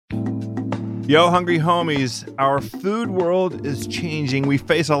Yo, hungry homies, our food world is changing. We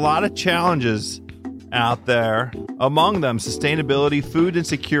face a lot of challenges out there. Among them, sustainability, food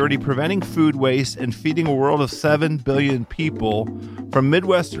insecurity, preventing food waste, and feeding a world of 7 billion people. From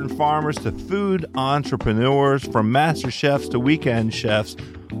Midwestern farmers to food entrepreneurs, from master chefs to weekend chefs,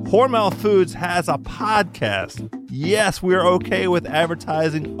 Hormel Foods has a podcast. Yes, we're okay with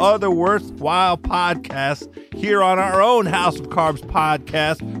advertising other worthwhile podcasts here on our own House of Carbs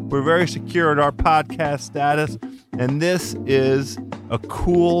podcast. We're very secure in our podcast status, and this is a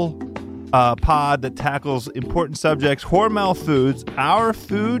cool pod that tackles important subjects. Hormel Foods, our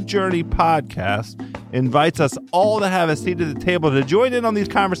food journey podcast, invites us all to have a seat at the table to join in on these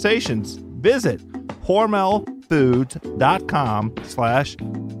conversations. Visit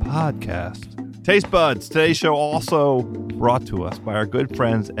hormelfoods.com/podcast. Taste Buds, today's show also brought to us by our good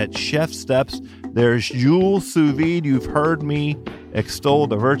friends at Chef Steps. There's Jules Sous Vide. You've heard me extol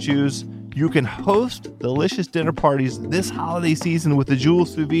the virtues. You can host delicious dinner parties this holiday season with the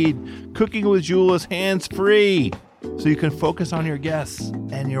Jules Sous Vide. Cooking with Jules is hands-free, so you can focus on your guests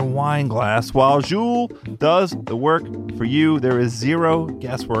and your wine glass. While Jules does the work for you, there is zero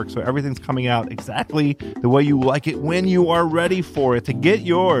guesswork, so everything's coming out exactly the way you like it when you are ready for it. To get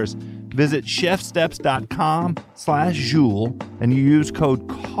yours, visit chefsteps.com/Jules and you use code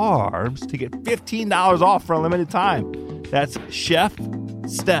CARBS to get $15 off for a limited time. That's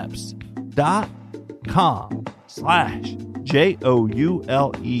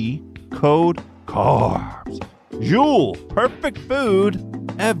chefsteps.com/JOULE, code CARBS. Jules, perfect food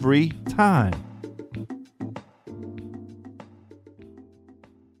every time.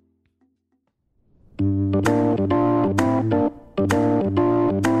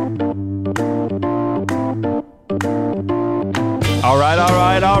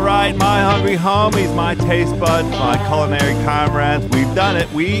 All right, my hungry homies, my taste buds, my culinary comrades, we've done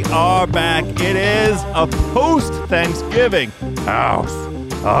it. We are back. It is a post-Thanksgiving House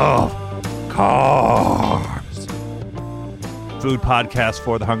of Carbs food podcast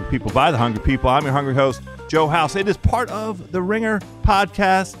for the hungry people, by the hungry people. I'm your hungry host, Joe House. It is part of the Ringer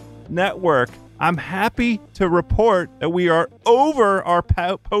Podcast Network. I'm happy to report that we are over our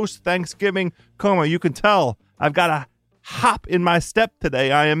post-Thanksgiving coma. You can tell I've got a hop in my step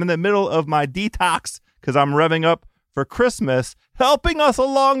today. I am in the middle of my detox because I'm revving up for Christmas. Helping us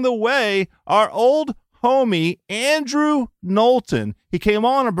along the way, our old homie, Andrew Knowlton. He came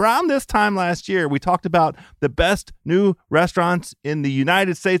on around this time last year. We talked about the best new restaurants in the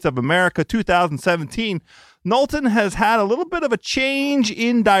United States of America, 2017. Knowlton has had a little bit of a change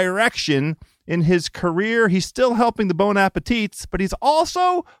in direction in his career. He's still helping the Bon Appetits, but he's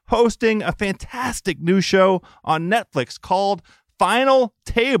also hosting a fantastic new show on Netflix called Final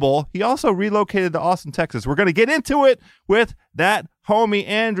Table. He also relocated to Austin, Texas. We're going to get into it with that homie,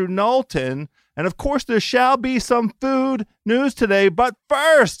 Andrew Knowlton. And of course, there shall be some food news today. But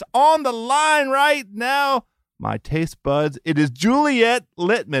first, on the line right now, my taste buds, it is Juliet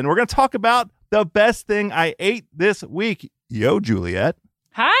Litman. We're going to talk about the best thing I ate this week. Yo, Juliet.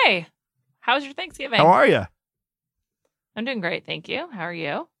 Hi. How's your Thanksgiving? How are you? I'm doing great, thank you. How are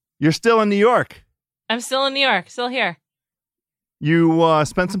you? You're still in New York. I'm still in New York, still here. You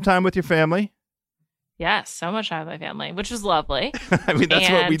spent some time with your family? Yes, so much time with my family, which was lovely. I mean,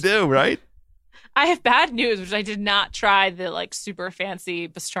 that's what we do, right? I have bad news, which I did not try the super fancy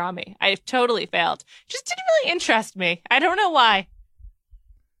pastrami. I totally failed. Just didn't really interest me. I don't know why.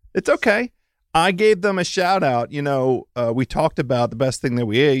 It's okay. I gave them a shout out. You know, we talked about the best thing that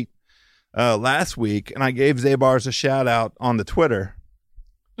we ate last week, and I gave Zabar's a shout out on the Twitter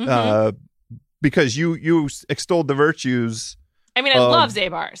because you extolled the virtues. I mean, I love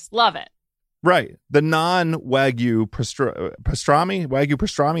Zabar's. Love it. Right. The non-Wagyu pastrami. Wagyu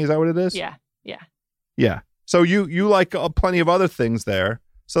pastrami, is that what it is? Yeah. Yeah. So you like plenty of other things there.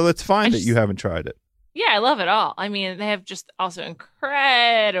 So it's fine that you haven't tried it. Yeah, I love it all. I mean, they have just also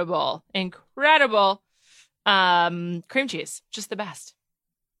incredible cream cheese. Just the best.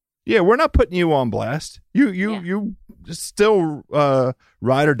 Yeah, we're not putting you on blast. You still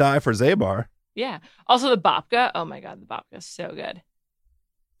ride or die for Zabar. Yeah. Also the babka. Oh my God, the babka is so good.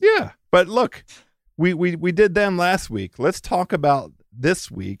 Yeah, but look, we did them last week. Let's talk about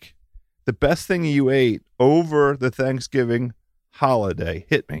this week. The best thing you ate over the Thanksgiving holiday.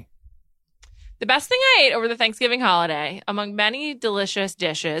 Hit me. The best thing I ate over the Thanksgiving holiday, among many delicious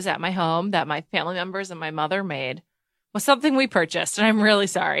dishes at my home that my family members and my mother made, was something we purchased. And I'm really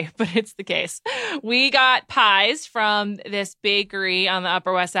sorry, but it's the case. We got pies from this bakery on the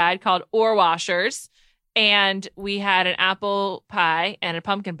Upper West Side called Orwashers. And we had an apple pie and a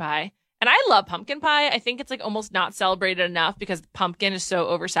pumpkin pie. And I love pumpkin pie. I think it's like almost not celebrated enough because pumpkin is so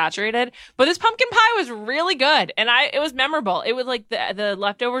oversaturated. But this pumpkin pie was really good, and it was memorable. It was like the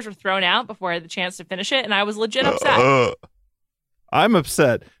leftovers were thrown out before I had the chance to finish it, and I was legit upset. I'm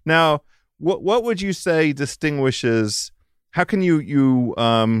upset. Now, what would you say distinguishes? How can you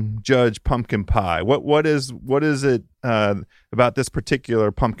judge pumpkin pie? What is it about this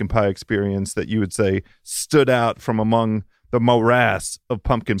particular pumpkin pie experience that you would say stood out from among the morass of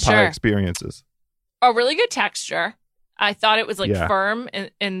pumpkin pie experiences? A really good texture. I thought it was like firm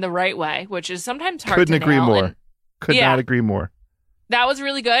in the right way, which is sometimes hard Couldn't to agree nail. more. Could not agree more. That was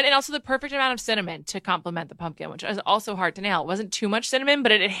really good. And also the perfect amount of cinnamon to complement the pumpkin, which is also hard to nail. It wasn't too much cinnamon,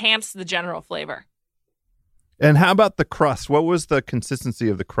 but it enhanced the general flavor. And how about the crust? What was the consistency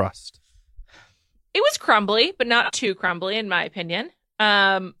of the crust? It was crumbly, but not too crumbly, in my opinion.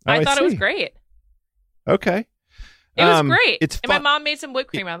 I thought it was great. Okay. It was great. And my mom made some whipped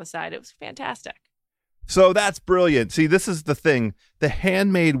cream on the side. It was fantastic. So that's brilliant. See, this is the thing. The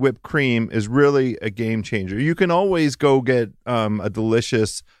handmade whipped cream is really a game changer. You can always go get a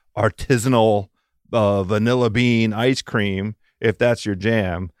delicious artisanal vanilla bean ice cream if that's your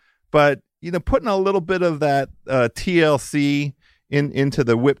jam. But, putting a little bit of that TLC into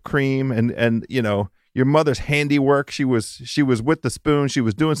the whipped cream and your mother's handiwork. She was with the spoon. She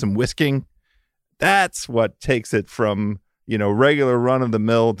was doing some whisking. That's what takes it from, regular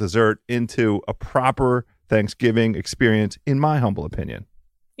run-of-the-mill dessert into a proper Thanksgiving experience, in my humble opinion.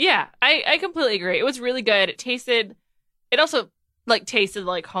 Yeah, I completely agree. It was really good. It also tasted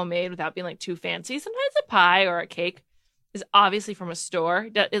like homemade without being like too fancy. Sometimes a pie or a cake is obviously from a store.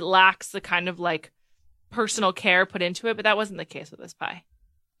 It lacks the kind of like personal care put into it, but that wasn't the case with this pie.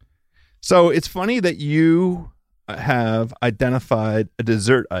 So it's funny that you have identified a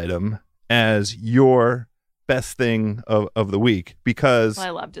dessert item as your best thing of the week, because I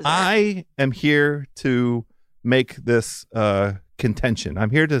love dessert. I am here to make this contention.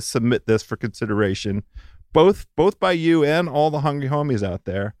 I'm here to submit this for consideration, both by you and all the hungry homies out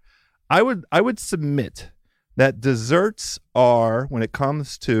there. I would submit that desserts are, when it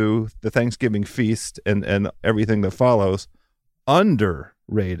comes to the Thanksgiving feast and everything that follows,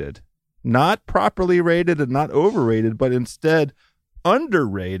 underrated. Not properly rated and not overrated, but instead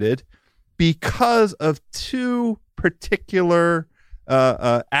underrated, because of two particular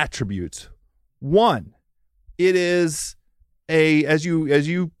attributes. One, it is as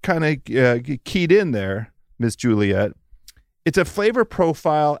you kind of keyed in there, Miss Juliet, it's a flavor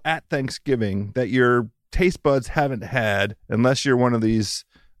profile at Thanksgiving that your taste buds haven't had unless you're one of these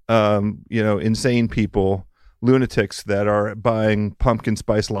insane people, lunatics that are buying pumpkin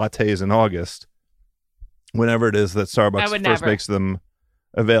spice lattes in August, whenever it is that Starbucks first makes them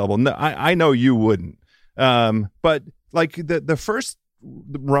available. No, I know you wouldn't. But like the first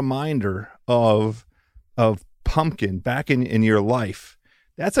reminder of pumpkin back in your life,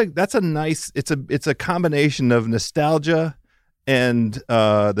 that's a nice, it's a combination of nostalgia and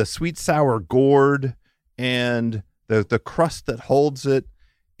the sweet sour gourd and the crust that holds it,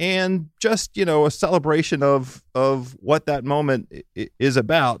 and just a celebration of what that moment is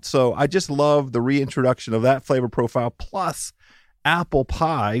about. So I just love the reintroduction of that flavor profile, plus apple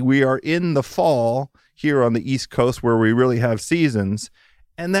pie. We are in the fall here on the East Coast, where we really have seasons,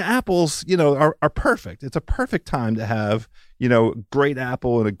 and the apples, are perfect. It's a perfect time to have, great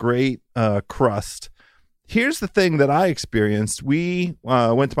apple and a great crust. Here's the thing that I experienced. We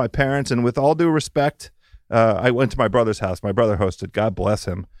went to my parents, and with all due respect, I went to my brother's house. My brother hosted. God bless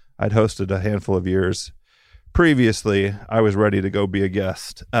him. I'd hosted a handful of years previously. I was ready to go be a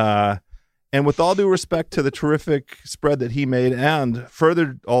guest. And with all due respect to the terrific spread that he made, and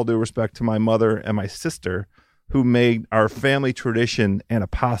further all due respect to my mother and my sister, who made our family tradition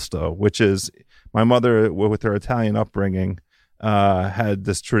antipasto, which is my mother, with her Italian upbringing, had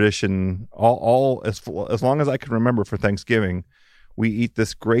this tradition all as long as I can remember. For Thanksgiving, we eat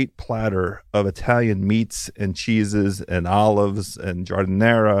this great platter of Italian meats and cheeses and olives and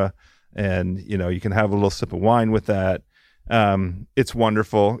giardiniera, and you can have a little sip of wine with that. It's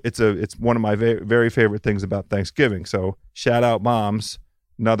wonderful. It's one of my very favorite things about Thanksgiving. So shout out moms,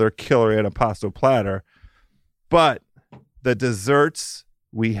 another killer antipasto platter. But the desserts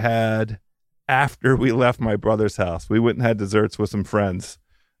we had after we left my brother's house, we went and had desserts with some friends,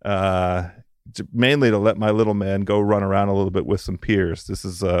 mainly to let my little man go run around a little bit with some peers. This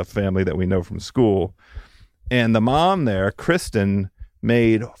is a family that we know from school. And the mom there, Kristen,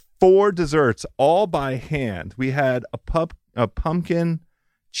 made 4 desserts all by hand. We had a pumpkin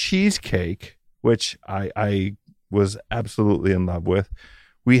cheesecake, which I was absolutely in love with.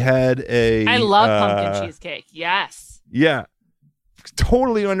 We had I love pumpkin cheesecake. Yes. Yeah.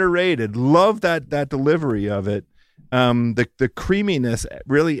 totally underrated. Love that delivery of it. The creaminess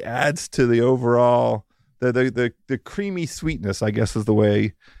really adds to the overall the creamy sweetness, I guess is the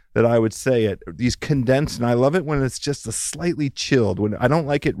way that I would say it. These condensed, and I love it when it's just a slightly chilled. When I don't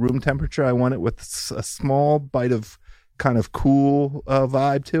like it room temperature, I want it with a small bite of kind of cool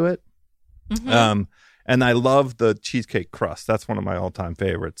vibe to it. Mm-hmm. And I love the cheesecake crust. That's one of my all-time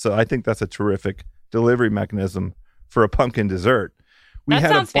favorites. So I think that's a terrific delivery mechanism for a pumpkin dessert. We that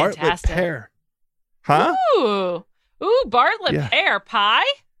had sounds a Bartlett fantastic. pear. Huh? Ooh, Bartlett pear pie?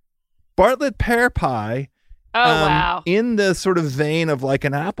 Bartlett pear pie. Oh, wow. In the sort of vein of like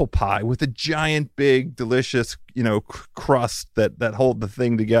an apple pie with a giant, big, delicious, crust that hold the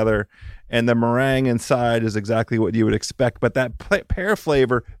thing together. And the meringue inside is exactly what you would expect. But that pear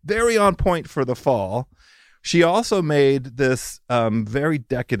flavor, very on point for the fall. She also made this very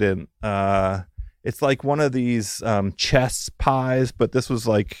decadent, it's like one of these chess pies, but this was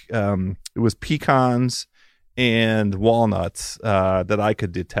like, it was pecans and walnuts that I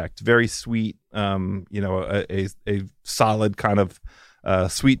could detect. Very sweet, a solid kind of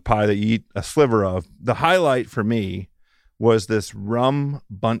sweet pie that you eat a sliver of. The highlight for me was this rum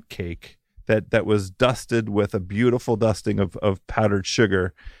bundt cake that was dusted with a beautiful dusting of powdered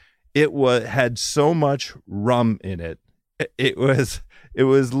sugar. It had so much rum in it. It was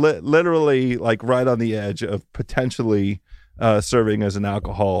literally like right on the edge of potentially serving as an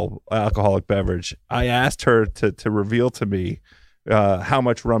alcoholic beverage. I asked her to reveal to me how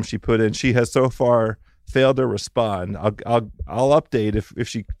much rum she put in. She has so far failed to respond. I'll update if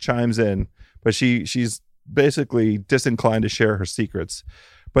she chimes in, but she's basically disinclined to share her secrets.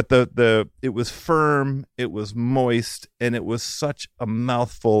 But it was firm, it was moist, and it was such a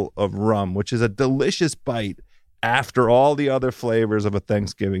mouthful of rum, which is a delicious bite after all the other flavors of a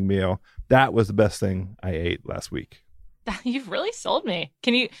Thanksgiving meal. That was the best thing I ate last week. You've really sold me.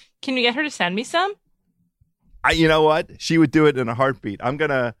 Can you get her to send me some? You know what? She would do it in a heartbeat. I'm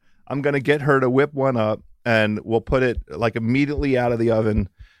gonna get her to whip one up, and we'll put it like immediately out of the oven.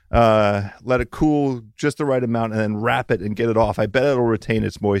 Let it cool just the right amount, and then wrap it and get it off. I bet it'll retain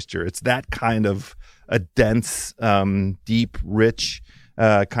its moisture. It's that kind of a dense, deep, rich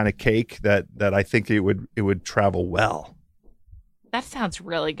kind of cake that I think it would travel well. That sounds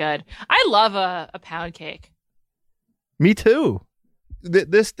really good. I love a pound cake. Me too.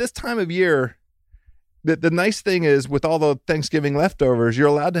 This time of year, the nice thing is with all the Thanksgiving leftovers, you're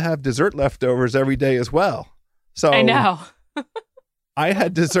allowed to have dessert leftovers every day as well. So I know. I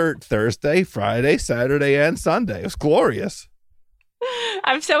had dessert Thursday, Friday, Saturday, and Sunday. It was glorious.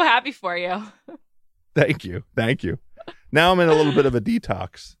 I'm so happy for you. Thank you. Now I'm in a little bit of a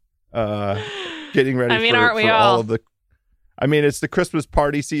detox, getting ready aren't we for all? all of the. It's the Christmas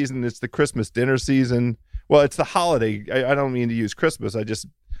party season. It's the Christmas dinner season. Well, it's the holiday. I don't mean to use Christmas. I just,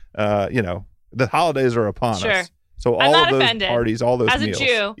 the holidays are upon us. So all of those offended. Parties, all those As meals. As a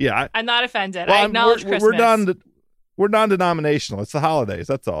Jew, yeah, I'm not offended. Well, I acknowledge Christmas. We're non-denominational. It's the holidays.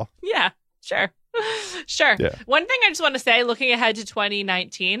 That's all. Yeah, sure. Sure. Yeah. One thing I just want to say, looking ahead to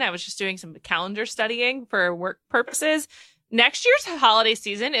 2019, I was just doing some calendar studying for work purposes. Next year's holiday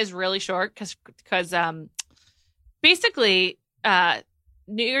season is really short because basically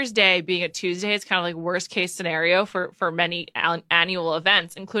New Year's Day being a Tuesday is kind of like worst case scenario for many annual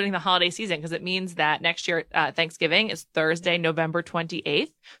events, including the holiday season, because it means that next year Thanksgiving is Thursday, November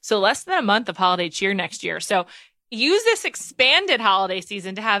 28th. So less than a month of holiday cheer next year. So use this expanded holiday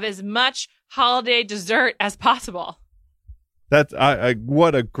season to have as much holiday dessert as possible. That's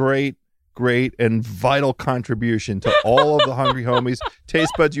what a great and vital contribution to all of the Hungry Homies.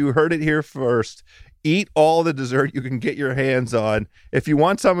 Taste buds, you heard it here first. Eat all the dessert you can get your hands on. If you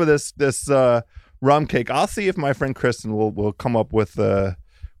want some of this rum cake, I'll see if my friend Kristen will come up with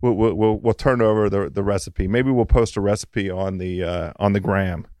we'll turn over the recipe. Maybe we'll post a recipe on the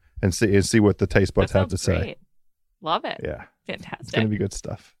gram and see what the taste buds have to say. Love it. Yeah. Fantastic. It's going to be good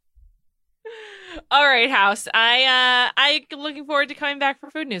stuff. All right, House. I looking forward to coming back for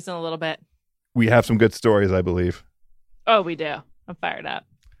food news in a little bit. We have some good stories, I believe. Oh, we do. I'm fired up.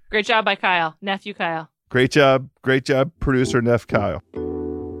 Great job by Kyle. Nephew Kyle. Great job, producer Neff Kyle.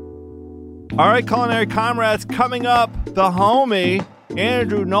 All right, culinary comrades, coming up, the homie,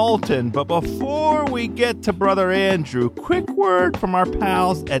 Andrew Knowlton. But before we get to Brother Andrew, quick word from our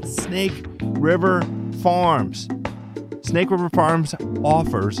pals at Snake River Farms. Snake River Farms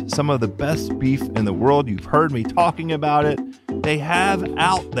offers some of the best beef in the world. You've heard me talking about it. They have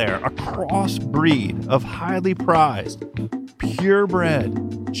out there a crossbreed of highly prized,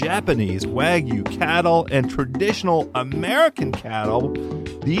 purebred Japanese Wagyu cattle and traditional American cattle.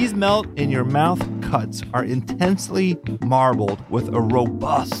 These melt in your mouth cuts are intensely marbled with a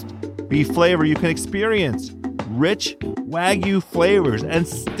robust beef flavor. You can experience rich Wagyu flavors and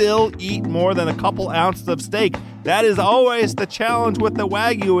still eat more than a couple ounces of steak. That is always the challenge with the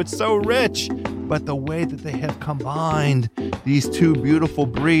Wagyu. It's so rich. But the way that they have combined these two beautiful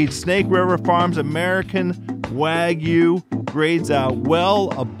breeds, Snake River Farms American Wagyu grades out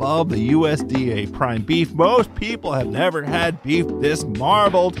well above the USDA prime beef. Most people have never had beef this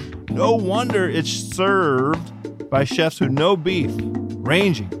marbled. No wonder it's served by chefs who know beef,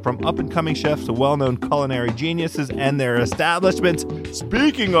 ranging from up-and-coming chefs to well-known culinary geniuses and their establishments.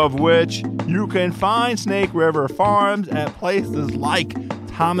 Speaking of which, you can find Snake River Farms at places like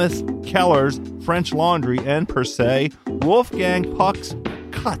Thomas Keller's French Laundry and Per Se, Wolfgang Puck's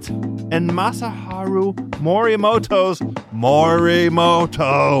Cut, and Masaharu Morimoto's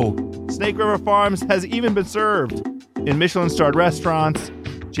Morimoto. Snake River Farms has even been served in Michelin-starred restaurants,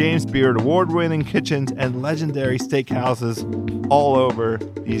 James Beard award-winning kitchens, and legendary steakhouses all over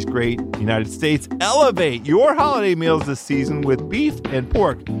these great United States. Elevate your holiday meals this season with beef and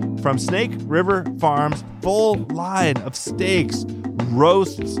pork from Snake River Farms' full line of steaks,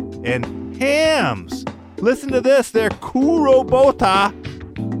 roasts, and hams. Listen to this, their Kurobota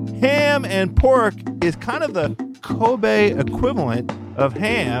ham and pork is kind of the Kobe equivalent of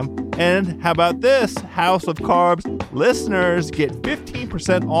ham. And how about this? House of Carbs listeners get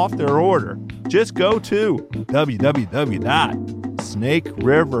 15% off their order. Just go to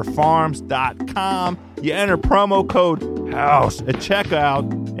www.snakeriverfarms.com. You enter promo code HOUSE at checkout,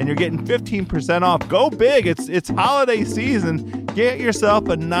 and you're getting 15% off. Go big. It's holiday season. Get yourself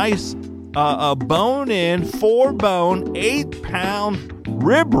a nice a bone-in, 4-bone, 8-pound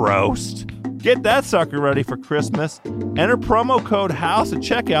rib roast. Get that sucker ready for Christmas. Enter promo code HOUSE at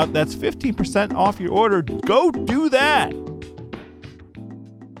checkout. That's 15% off your order. Go do that.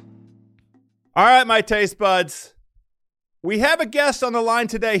 All right, my taste buds. We have a guest on the line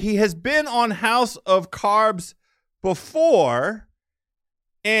today. He has been on House of Carbs before,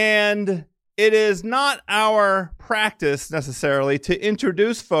 and it is not our practice necessarily to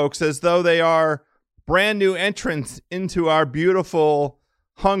introduce folks as though they are brand new entrants into our beautiful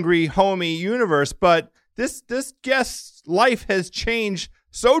hungry homey universe, but this guest's life has changed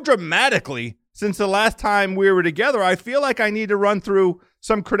so dramatically since the last time we were together. I feel like I need to run through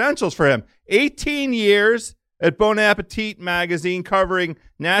some credentials for him. 18 years at Bon Appetit magazine, covering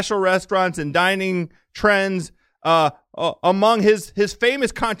national restaurants and dining trends. Among his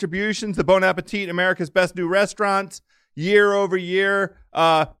famous contributions, the Bon Appetit, America's Best New Restaurants, year over year,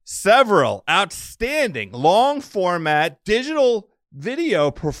 several outstanding long format digital video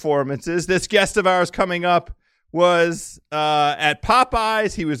performances. This guest of ours coming up was at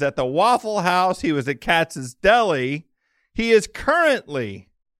Popeyes. He was at the Waffle House. He was at Katz's Deli. He is currently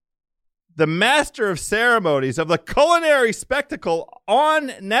the master of ceremonies of the culinary spectacle on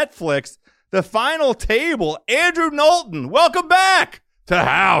Netflix, The Final Table. Andrew Knowlton, welcome back to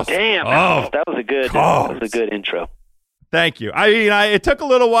House. Damn, that was a good intro. Thank you. I mean, it took a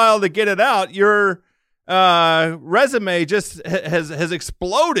little while to get it out. Your resume just has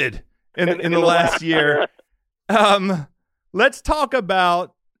exploded in the last year. Let's talk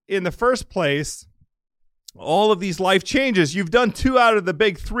about, in the first place, all of these life changes. You've done 2 out of the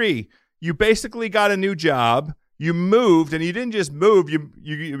big 3. You basically got a new job. You moved, and you didn't just move.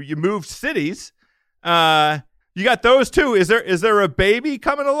 You moved cities. You got those 2. Is there a baby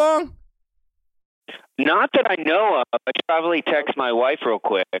coming along? Not that I know of. I should probably text my wife real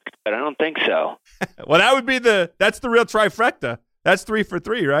quick, but I don't think so. Well, that would be that's the real trifecta. That's 3 for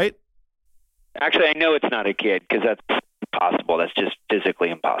 3, right? Actually, I know it's not a kid because that's impossible. That's just physically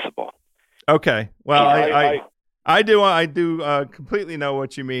impossible. Okay. Well, I do completely know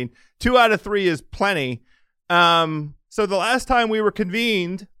what you mean. 2 out of 3 is plenty. So the last time we were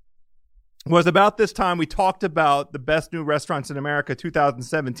convened was about this time. We talked about the best new restaurants in America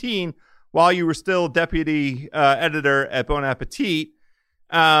 2017 while you were still deputy editor at Bon Appetit.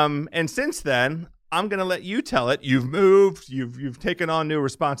 And since then, I'm going to let you tell it. You've moved. You've taken on new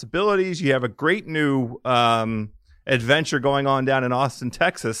responsibilities. You have a great new adventure going on down in Austin,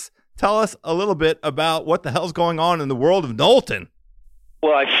 Texas. Tell us a little bit about what the hell's going on in the world of Knowlton.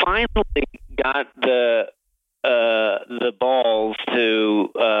 Well, I finally got the balls to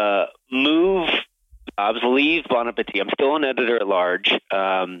move jobs, leave Bon Appetit. I'm still an editor at large.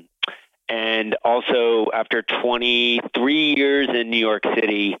 And also, after 23 years in New York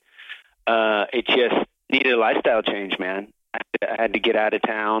City, it just needed a lifestyle change, man. I had to get out of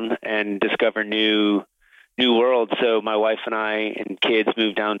town and discover new world. So my wife and I and kids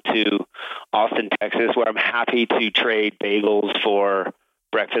moved down to Austin, Texas, where I'm happy to trade bagels for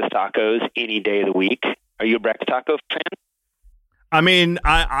breakfast tacos any day of the week. Are you a breakfast taco fan? I mean,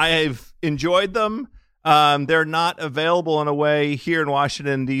 I've enjoyed them. They're not available in a way here in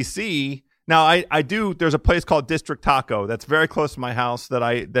Washington, D.C. Now, I do. There's a place called District Taco that's very close to my house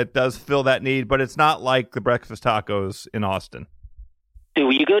that does fill that need, but it's not like the breakfast tacos in Austin.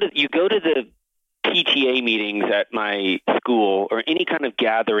 Dude, you go to the PTA meetings at my school or any kind of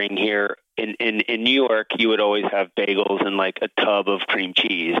gathering here in New York, you would always have bagels and like a tub of cream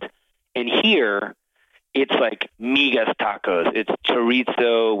cheese. And here, it's like migas tacos. It's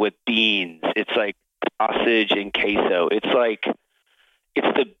chorizo with beans. It's like sausage and queso. It's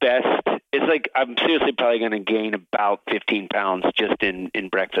the best. It's like I'm seriously probably going to gain about 15 pounds just in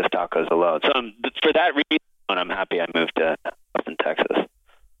breakfast tacos alone. So for that reason, I'm happy I moved to Austin, Texas.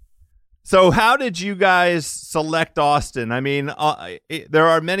 So how did you guys select Austin? I mean, there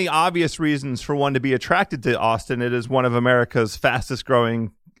are many obvious reasons for one to be attracted to Austin. It is one of America's fastest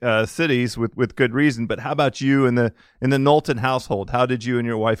growing cities with good reason. But how about you in the Knowlton household? How did you and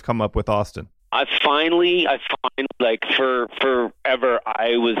your wife come up with Austin? I finally like forever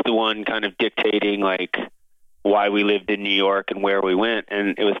I was the one kind of dictating like why we lived in New York and where we went,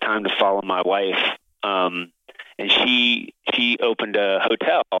 and it was time to follow my wife. And she opened a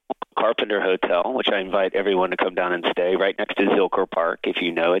hotel, Carpenter Hotel, which I invite everyone to come down and stay right next to Zilker Park. If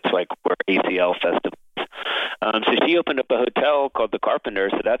you know, it's like where ACL festivals. So she opened up a hotel called the Carpenter.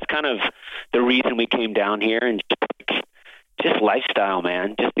 So that's kind of the reason we came down here, and just lifestyle,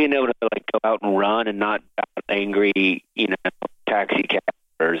 man. Just being able to like go out and run and not angry, taxi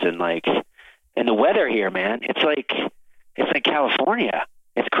cabbers and the weather here, man. It's like California.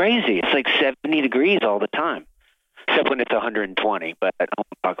 It's crazy. It's like 70 degrees all the time, except when it's 120. But I don't want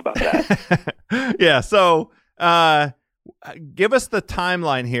to talk about that. Yeah. So, give us the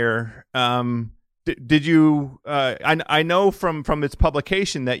timeline here. Did you? I know from its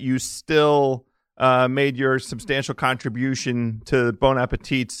publication that you still made your substantial contribution to Bon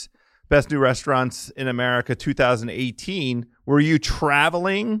Appetit's Best New Restaurants in America 2018. Were you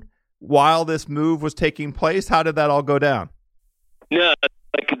traveling while this move was taking place? How did that all go down? No,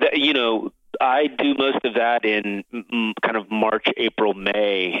 I do most of that in kind of March, April,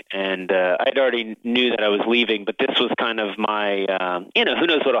 May, and I'd already knew that I was leaving, but this was kind of my, who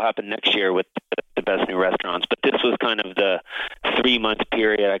knows what will happen next year with the Best New Restaurants, but this was kind of the 3-month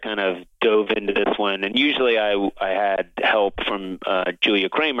period I kind of dove into this one, and usually I had help from Julia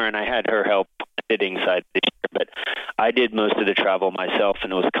Kramer, and I had her help editing side this year, but I did most of the travel myself,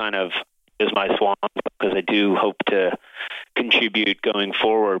 and it was my swan because I do hope to contribute going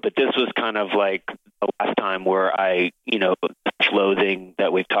forward. But this was kind of like the last time where I, loathing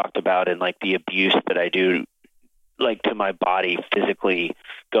that we've talked about and like the abuse that I do like to my body physically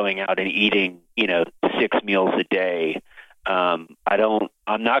going out and eating, 6 meals a day. I'm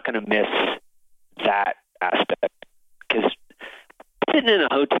not going to miss that aspect because sitting in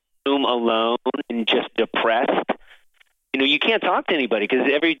a hotel room alone and just depressed, you can't talk to anybody because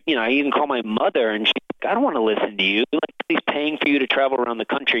I even call my mother and she's like, I don't want to listen to you. Like, he's paying for you to travel around the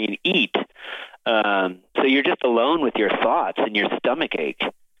country and eat. So you're just alone with your thoughts and your stomach ache.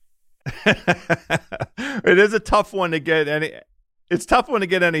 It is a tough one to get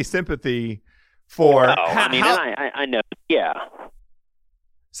any sympathy for. I know. Yeah.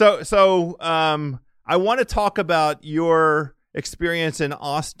 So I want to talk about your experience in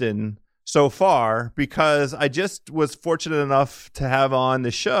Austin so far, because I just was fortunate enough to have on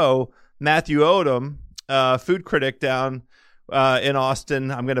the show Matthew Odom, food critic down in Austin.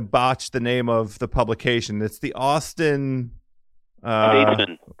 I'm going to botch the name of the publication. It's the Austin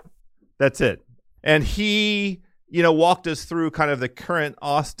Statesman. That's it. And he, walked us through kind of the current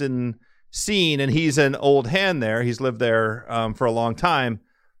Austin scene, and he's an old hand there. He's lived there for a long time.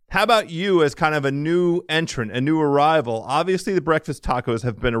 How about you as kind of a new entrant, a new arrival? Obviously, the breakfast tacos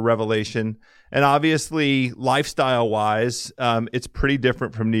have been a revelation, and obviously, lifestyle-wise, it's pretty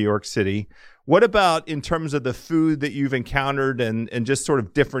different from New York City. What about in terms of the food that you've encountered and just sort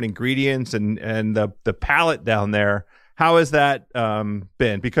of different ingredients and the palate down there? How has that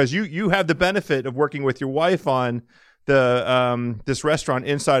been? Because you have the benefit of working with your wife on this restaurant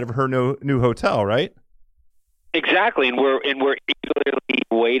inside of her new hotel, right? Exactly, and we're eagerly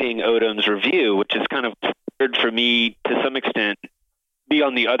awaiting Odom's review, which is kind of weird for me to some extent. Be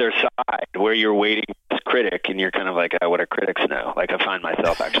on the other side where you're waiting for this critic, and you're kind of like, what do critics know? Like, I find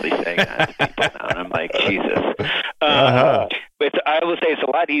myself actually saying that to people now, and I'm like, Jesus. But I will say it's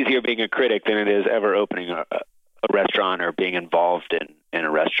a lot easier being a critic than it is ever opening a restaurant or being involved in a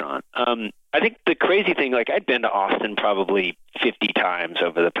restaurant. I think the crazy thing, like, I'd been to Austin probably 50 times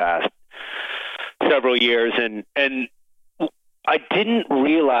over the past several years, and I didn't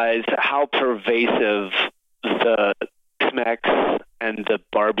realize how pervasive the Tex-Mex and the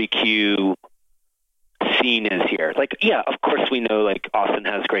barbecue scene is here. Like, yeah, of course we know like Austin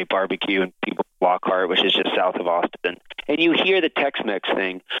has great barbecue and people Lockhart, which is just south of Austin. And you hear the Tex-Mex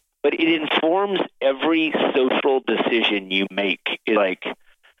thing, but it informs every social decision you make. Like,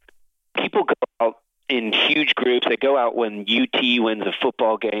 people go out in huge groups. They go out when UT wins a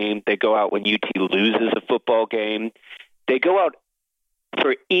football game. They go out when UT loses a football game. They go out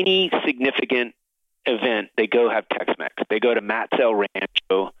for any significant event. They go have Tex-Mex. They go to Matt's El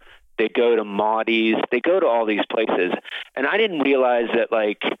Rancho. They go to Maudie's. They go to all these places. And I didn't realize that,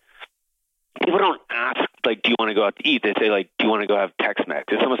 like, people don't ask, like, do you want to go out to eat? They say, like, do you want to go have Tex-Mex?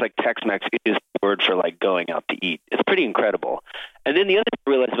 It's almost like Tex-Mex is the word for, like, going out to eat. It's pretty incredible. And then the other thing I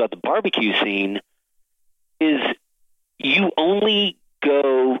realized about the barbecue scene is you only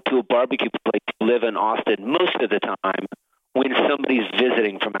go to a barbecue place to live in Austin most of the time when somebody's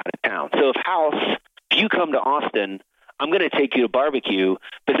visiting from out of town. So if you come to Austin, I'm going to take you to barbecue,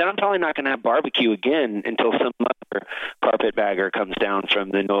 but then I'm probably not going to have barbecue again until some other carpetbagger comes down from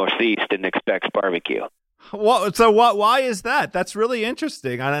the Northeast and expects barbecue. Well, so why is that? That's really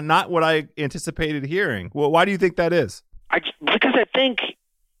interesting and not what I anticipated hearing. Well, why do you think that is? Because I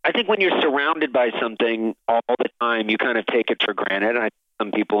think when you're surrounded by something all the time, you kind of take it for granted.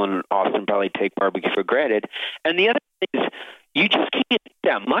 Some people in Austin probably take barbecue for granted. And the other thing is you just can't eat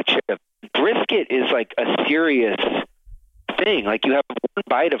that much of it. Brisket is like a serious thing. Like, you have one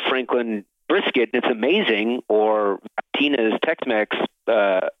bite of Franklin brisket, and it's amazing, or Tina's Tex-Mex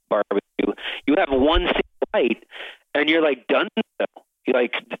barbecue. You have one single bite, and you're like done. You're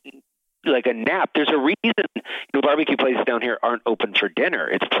like a nap. There's a reason barbecue places down here aren't open for dinner.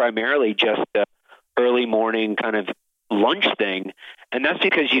 It's primarily just a early morning kind of lunch thing, and that's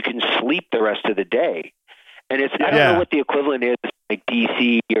because you can sleep the rest of the day. And I don't know what the equivalent is, like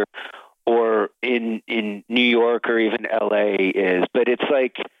DC or in New York or even LA is, but it's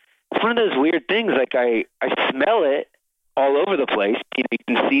like, it's one of those weird things. Like, I smell it all over the place. You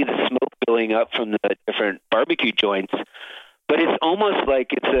can see the smoke building up from the different barbecue joints, but it's almost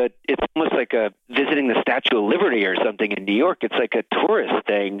like a visiting the Statue of Liberty or something in New York. It's like a tourist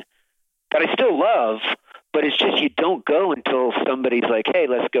thing that I still love, but it's just, you don't go until somebody's like, hey,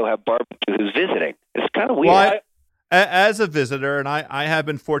 let's go have barbecue who's visiting. It's kind of weird. Well, as a visitor, and I have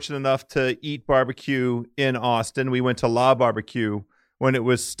been fortunate enough to eat barbecue in Austin. We went to La Barbecue when it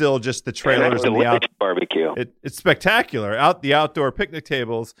was still just the trailers and the outdoor barbecue. It's spectacular, the outdoor picnic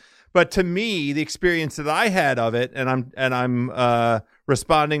tables. But to me, the experience that I had of it, and I'm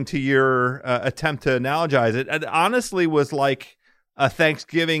responding to your attempt to analogize it, it honestly was like a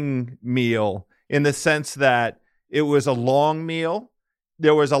Thanksgiving meal, in the sense that it was a long meal.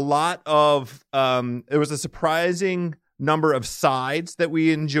 There was a lot of, it was a surprising number of sides that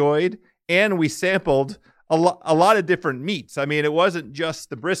we enjoyed, and we sampled a lot of different meats. I mean, it wasn't just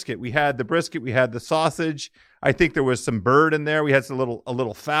the brisket. We had the brisket, we had the sausage. I think there was some bird in there. We had a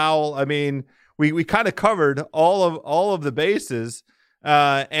little fowl. I mean, we kind of covered all of the bases.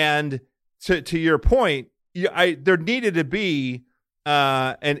 And to your point, there needed to be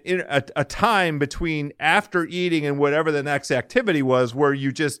a time between after eating and whatever the next activity was, where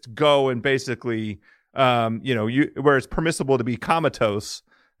you just go and basically, where it's permissible to be comatose,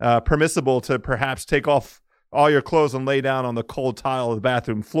 permissible to perhaps take off all your clothes and lay down on the cold tile of the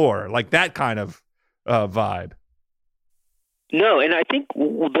bathroom floor, like that kind of vibe. No, and I think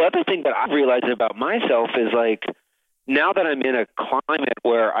the other thing that I've realized about myself is, like, now that I'm in a climate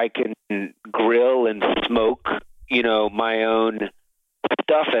where I can grill and smoke, my own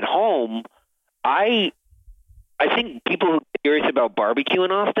stuff at home, I think people who are curious about barbecue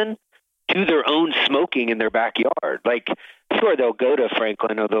in Austin do their own smoking in their backyard. Like, sure, they'll go to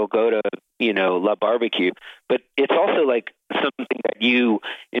Franklin or they'll go to, La Barbecue, but it's also like something that you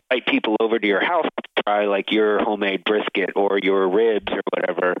invite people over to your house to try, like your homemade brisket or your ribs or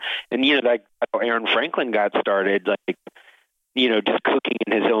whatever. And, like Aaron Franklin got started, like, just cooking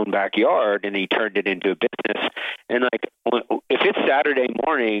in his own backyard, and he turned it into a business. And like, if it's Saturday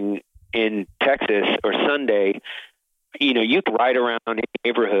morning in Texas or Sunday, you can ride around in the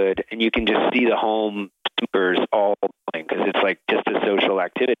neighborhood and you can just see the home smokers all going, because it's like just a social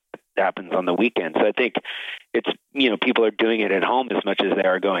activity that happens on the weekend. So I think it's, people are doing it at home as much as they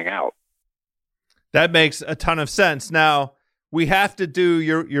are going out. That makes a ton of sense. Now, we have to do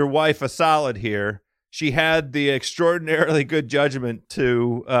your wife a solid here. She had the extraordinarily good judgment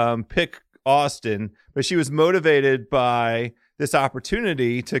to pick Austin, but she was motivated by this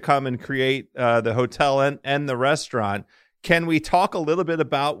opportunity to come and create the hotel and the restaurant. Can we talk a little bit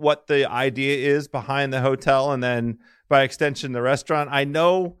about what the idea is behind the hotel and then by extension, the restaurant? I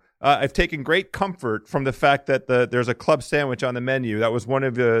know I've taken great comfort from the fact that there's a club sandwich on the menu. That was one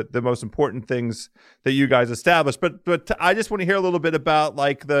of the most important things that you guys established. But I just want to hear a little bit about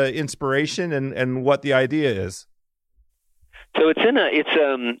like the inspiration and what the idea is. So it's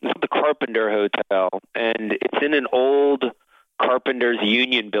the Carpenter Hotel, and it's in an old Carpenter's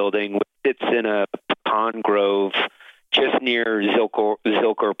Union building, which sits in a pecan grove just near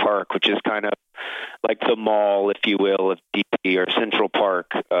Zilker Park, which is kind of like the mall, if you will, of DC, or Central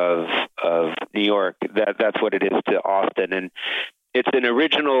Park of New York. That's what it is to Austin. And it's an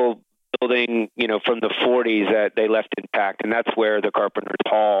original building, from the 40s that they left intact. And that's where the Carpenter's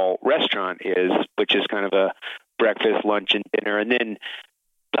Hall restaurant is, which is kind of a breakfast, lunch, and dinner. And then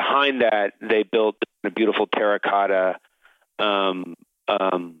behind that, they built a beautiful terracotta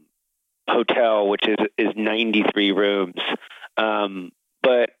hotel, which is 93 rooms.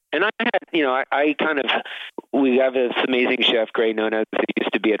 We have this amazing chef, Gray Nona, that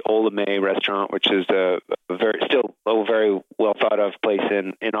used to be at Old May restaurant, which is a very well thought of place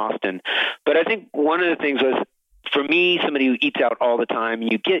in Austin. But I think one of the things was, for me, somebody who eats out all the time,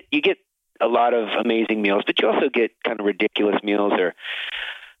 you get a lot of amazing meals, but you also get kind of ridiculous meals, or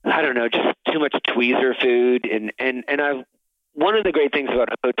I don't know, just too much tweezer food. One of the great things about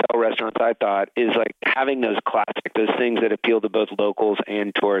hotel restaurants, I thought, is like having those things that appeal to both locals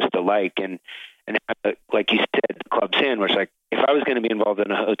and tourists alike. And like you said, the club sandwich. Like, if I was going to be involved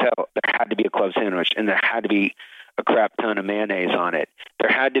in a hotel, there had to be a club sandwich, and there had to be a crap ton of mayonnaise on it. There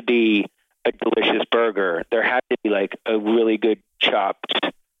had to be a delicious burger. There had to be like a really good chopped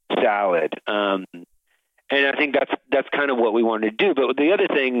salad. And I think that's kind of what we wanted to do. But the other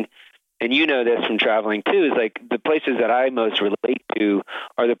thing, and you know this from traveling too, is like the places that I most relate to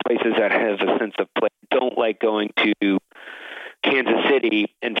are the places that have a sense of place. Don't like going to Kansas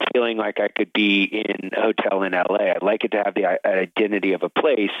City and feeling like I could be in a hotel in LA. I'd like it to have the identity of a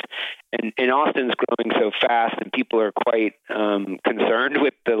place. And Austin's growing so fast, and people are quite concerned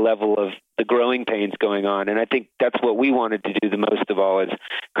with the level of the growing pains going on. And I think that's what we wanted to do the most of all, is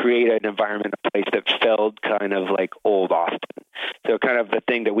create an environment, a place that felt kind of like old Austin. So kind of the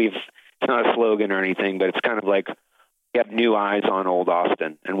thing that it's not a slogan or anything, but it's kind of like we have new eyes on old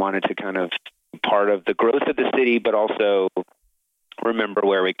Austin, and wanted to kind of be part of the growth of the city, but also remember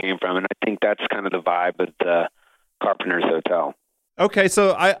where we came from. And I think that's kind of the vibe of the Carpenter's Hotel. Okay,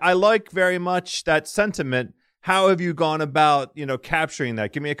 so I like very much that sentiment. How have you gone about, capturing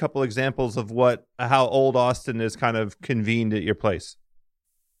that? Give me a couple examples of how old Austin is kind of convened at your place.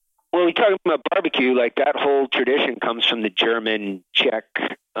 Well, we talk about barbecue, like that whole tradition comes from the German, Czech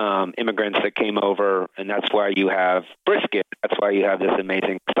immigrants that came over, and that's why you have brisket. That's why you have this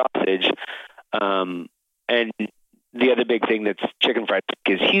amazing sausage. And the other big thing that's chicken fried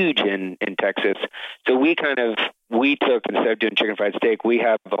steak is huge in Texas. So we took, instead of doing chicken fried steak, we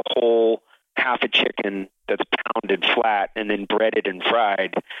have a whole half a chicken that's pounded flat and then breaded and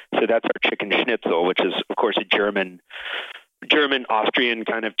fried. So that's our chicken schnitzel, which is, of course, a German, Austrian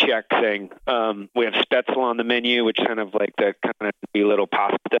kind of Czech thing. We have spätzle on the menu, which kind of like the kind of little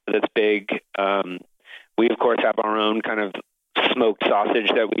pasta that's big. We, of course, have our own kind of smoked sausage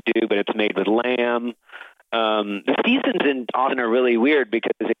that we do, but it's made with lamb. The seasons in Austin are really weird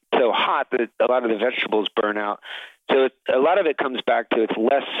because it's so hot that a lot of the vegetables burn out. So a lot of it comes back to it's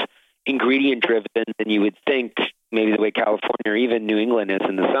less ingredient driven than you would think, maybe the way California or even New England is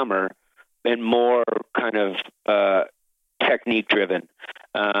in the summer, and more kind of technique driven.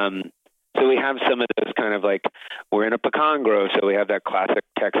 So we have some of those kind of like, we're in a pecan grove, so we have that classic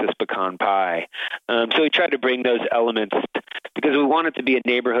Texas pecan pie. So we tried to bring those elements because we want it to be a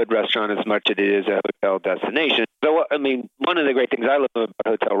neighborhood restaurant as much as it is a hotel destination. So, I mean, one of the great things I love about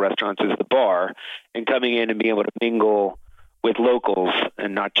hotel restaurants is the bar, and coming in and being able to mingle with locals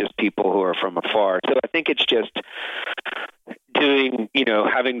and not just people who are from afar. So I think it's just doing,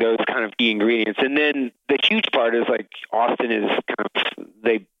 having those kind of key ingredients. And then the huge part is like Austin is kind of,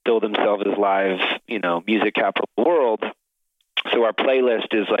 they bill themselves as live, music capital of the world. So our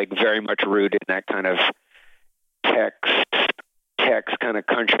playlist is like very much rooted in that kind of Tex kind of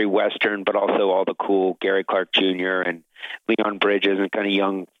country western, but also all the cool Gary Clark Jr. and Leon Bridges and kind of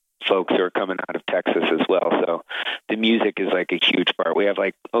young folks who are coming out of Texas as well. So the music is like a huge part. We have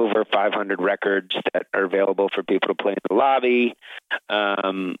like over 500 records that are available for people to play in the lobby.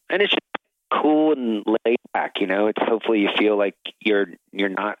 And it's just cool and laid back, it's hopefully you feel like you're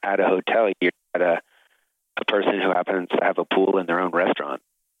not at a hotel, you're at a person who happens to have a pool in their own restaurant.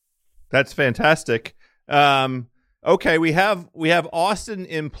 That's fantastic. Okay, we have Austin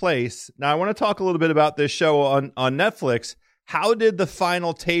in place. Now I want to talk a little bit about this show on Netflix. How did the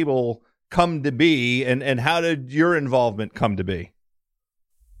final table come to be, and how did your involvement come to be?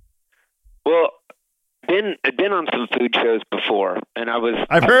 Well, I've been on some food shows before, and I've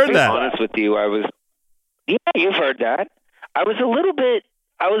heard that. Honest with you, yeah, you've heard that. I was a little bit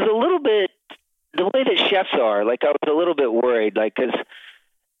the way that chefs are. Like, I was a little bit worried, like, because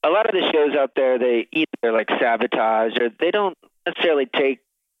a lot of the shows out there, they either like sabotage or they don't necessarily take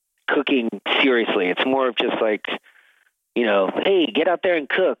cooking seriously. It's more of just like, hey, get out there and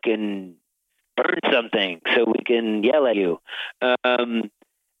cook and burn something so we can yell at you.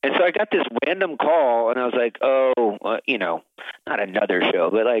 And so I got this random call, and I was like, not another show,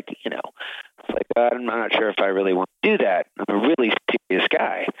 but it's like, I'm not sure if I really want to do that. I'm a really serious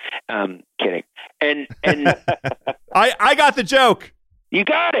guy. Kidding. And I got the joke. You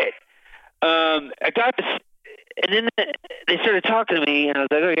got it. I got this, and then they started talking to me, and I was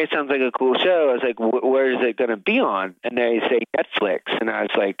like, okay, sounds like a cool show. I was like, where is it going to be on? And they say Netflix, and I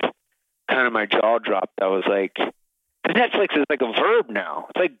was like, kind of my jaw dropped. I was like, Netflix is like a verb now.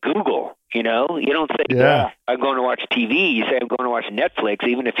 It's like Google, You don't say, I'm going to watch TV. You say, I'm going to watch Netflix,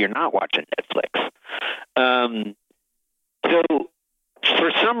 even if you're not watching Netflix. So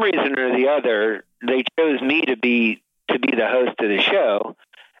for some reason or the other, they chose me to be the host of the show.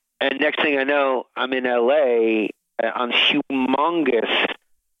 And next thing I know, I'm in LA on a humongous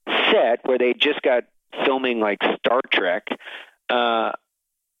set where they just got filming like Star Trek, kind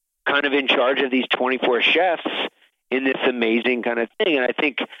of in charge of these 24 chefs in this amazing kind of thing. And I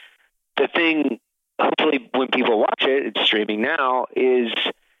think the thing, hopefully when people watch it, it's streaming now, is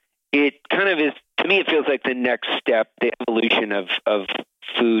it kind of is, to me, it feels like the next step, the evolution of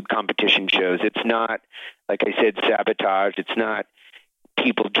food competition shows. It's not, like I said, sabotage. It's not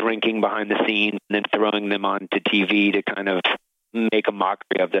people drinking behind the scenes and then throwing them onto TV to kind of make a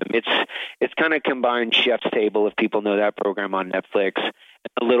mockery of them. It's kind of combined Chef's Table, if people know that program on Netflix, and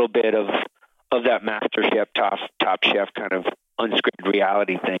a little bit of that MasterChef, Top Chef kind of unscripted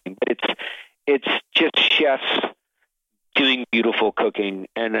reality thing. But it's just chefs doing beautiful cooking,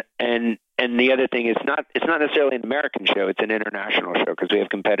 and the other thing is it's not necessarily an American show, it's an international show, because we have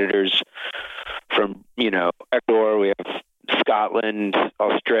competitors from Ecuador, we have Scotland,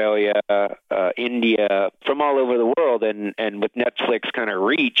 Australia, India, from all over the world, and with Netflix kind of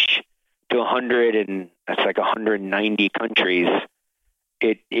reach to 190 countries,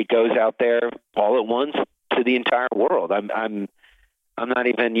 it goes out there all at once to the entire world. I'm not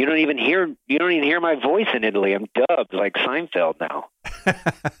even, you don't even hear my voice in Italy. I'm dubbed like Seinfeld now.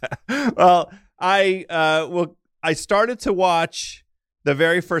 Well, I started to watch the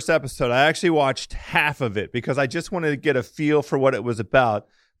very first episode. I actually watched half of it because I just wanted to get a feel for what it was about.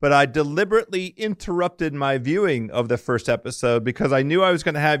 But I deliberately interrupted my viewing of the first episode because I knew I was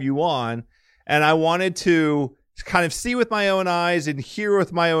going to have you on, and I wanted to kind of see with my own eyes and hear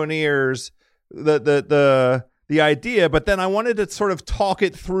with my own ears the idea. But then I wanted to sort of talk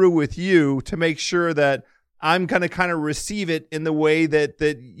it through with you to make sure that I'm going to kind of receive it in the way that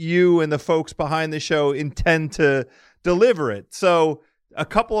you and the folks behind the show intend to deliver it. So a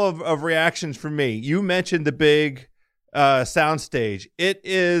couple of reactions from me. You mentioned the big soundstage. It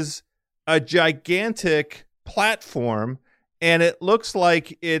is a gigantic platform, and it looks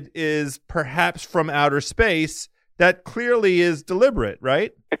like it is perhaps from outer space. That clearly is deliberate,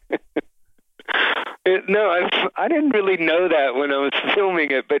 right? No, I didn't really know that when I was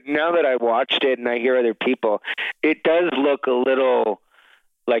filming it, but now that I watched it and I hear other people, it does look a little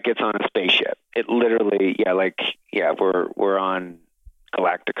like it's on a spaceship. It literally, we're on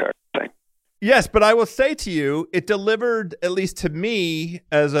Galactica thing. Yes, but I will say to you, it delivered, at least to me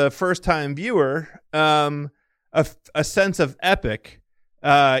as a first-time viewer, a sense of epic,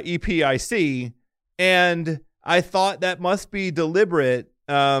 EPIC, and I thought that must be deliberate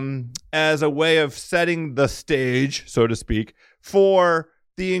as a way of setting the stage, so to speak, for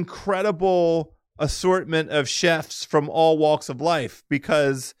the incredible assortment of chefs from all walks of life,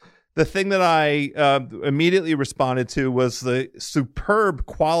 because the thing that I immediately responded to was the superb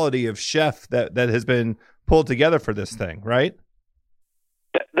quality of chef that has been pulled together for this thing, right?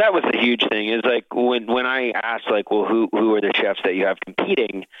 That was the huge thing, is like when I asked, like, well, who are the chefs that you have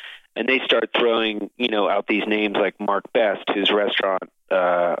competing? And they start throwing, out these names like Mark Best, whose restaurant,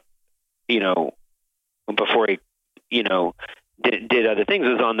 before he, did other things,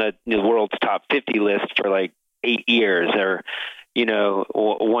 was on the world's top 50 list for like 8 years. Or,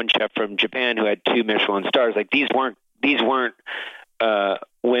 one chef from Japan who had 2 Michelin stars. Like, these weren't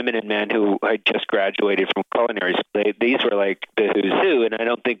women women and men who had just graduated from culinary school. These were like the who's who, and I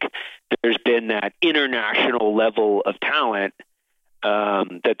don't think there's been that international level of talent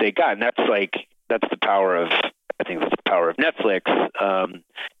that they got. And that's the power of, I think that's the power of Netflix, to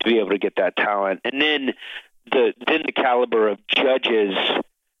be able to get that talent. And then the caliber of judges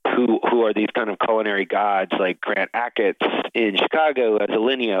who are these kind of culinary gods, like Grant Achatz in Chicago as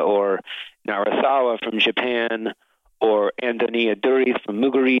Alinea, or Narasawa from Japan, or Antonia Duris from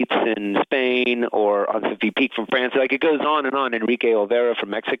Mugaritz in Spain, or Anne-Sophie Pic from France. Like, it goes on and on. Enrique Olvera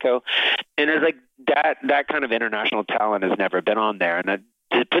from Mexico. And it's like that kind of international talent has never been on there. And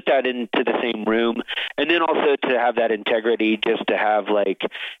to put that into the same room, and then also to have that integrity, just to have, like,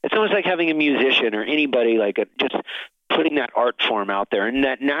 it's almost like having a musician or anybody, like, just putting that art form out there, and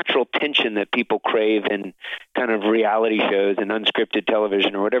that natural tension that people crave in kind of reality shows and unscripted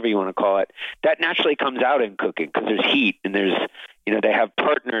television, or whatever you want to call it, that naturally comes out in cooking, because there's heat and there's, they have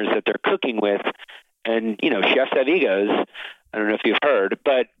partners that they're cooking with, and, chefs have egos. I don't know if you've heard,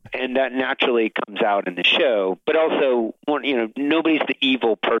 and that naturally comes out in the show. But also, nobody's the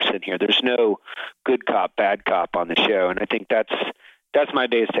evil person here. There's no good cop, bad cop on the show. And I think that's my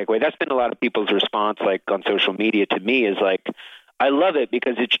biggest takeaway. That's been a lot of people's response, like on social media to me, is like, I love it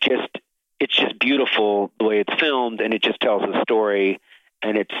because it's just beautiful the way it's filmed, and it just tells a story,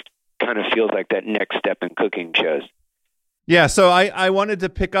 and it's kind of feels like that next step in cooking shows. Yeah. So I wanted to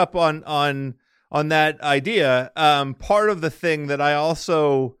pick up on that idea. Part of the thing that I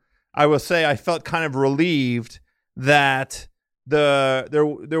will say I felt kind of relieved that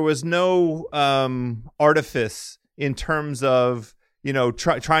there was no artifice in terms of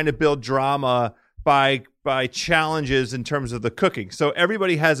trying to build drama by challenges in terms of the cooking. So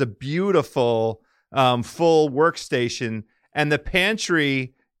everybody has a beautiful full workstation, and the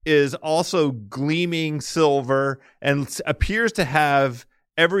pantry is also gleaming silver and appears to have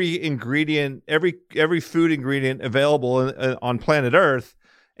every ingredient, every food ingredient available on planet Earth.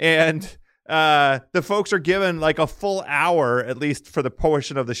 And the folks are given like a full hour, at least for the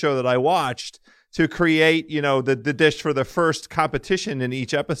portion of the show that I watched, to create, the dish for the first competition in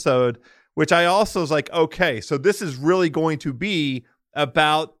each episode, which I also was like, okay, so this is really going to be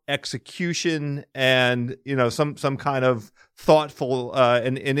about execution and, some kind of thoughtful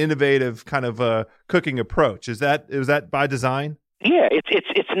and innovative kind of cooking approach. Was that by design? Yeah,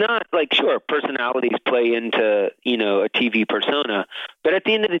 it's not like, sure, personalities play into, a TV persona, but at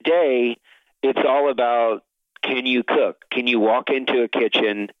the end of the day, it's all about, can you cook? Can you walk into a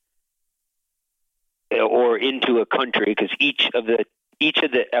kitchen or into a country? Because each of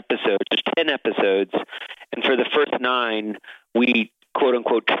the episodes, there's 10 episodes, and for the first 9, we quote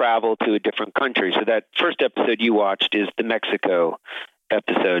unquote travel to a different country. So that first episode you watched is the Mexico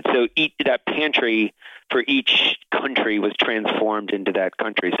episode. So that pantry for each country was transformed into that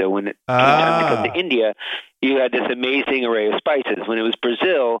country. So when it came time to come to India, you had this amazing array of spices. When it was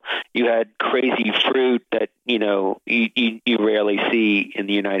Brazil, you had crazy fruit that you rarely see in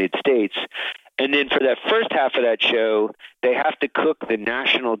the United States. And then for that first half of that show, they have to cook the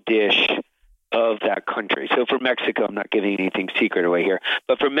national dish of that country. So for Mexico, I'm not giving anything secret away here,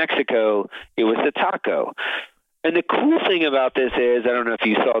 but for Mexico, it was the taco. And the cool thing about this is, I don't know if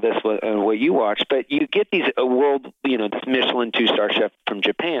you saw this, what you watched, but you get these this Michelin 2-star chef from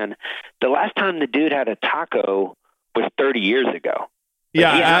Japan. The last time the dude had a taco was 30 years ago.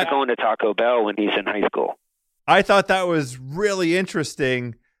 Yeah, he's not going to Taco Bell when he's in high school. I thought that was really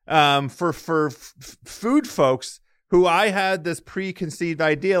interesting for food folks who I had this preconceived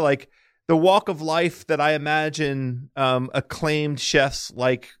idea, like the walk of life that I imagine acclaimed chefs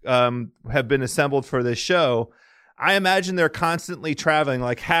have been assembled for this show. I imagine they're constantly traveling,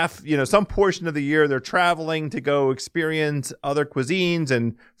 like some portion of the year they're traveling to go experience other cuisines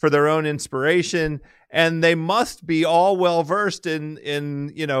and for their own inspiration. And they must be all well-versed in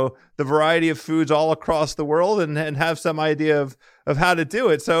the variety of foods all across the world and have some idea of how to do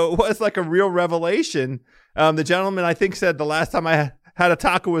it. So it was like a real revelation. The gentleman, I think, said the last time I had a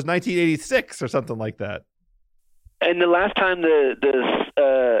taco was 1986 or something like that. And the last time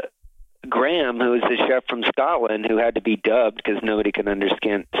the Graham, who is the chef from Scotland, who had to be dubbed because nobody can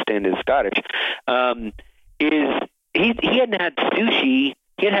understand his Scottish, he hadn't had sushi.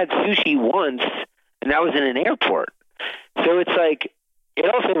 He had sushi once, and that was in an airport. So it's like,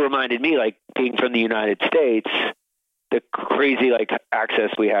 it also reminded me, like, being from the United States, the crazy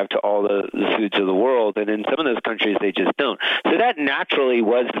access we have to all the foods of the world, and in some of those countries they just don't. So that naturally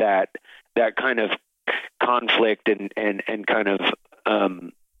was that kind of conflict and kind of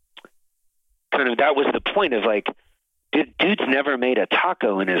that was the point of dude's never made a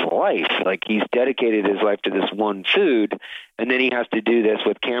taco in his life. Like, he's dedicated his life to this one food, and then he has to do this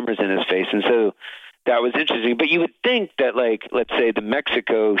with cameras in his face. And so that was interesting. But you would think that, like, let's say the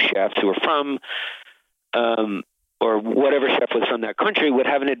Mexico chefs who are from, or whatever chef was from that country would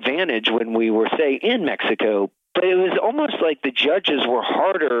have an advantage when we were, say, in Mexico. But it was almost like the judges were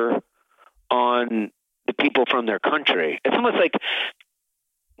harder on the people from their country. It's almost like,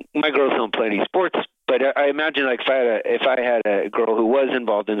 my girls don't play any sports, but I imagine, like, if I had a girl who was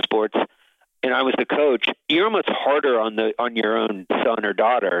involved in sports and I was the coach, you're almost harder on your own son or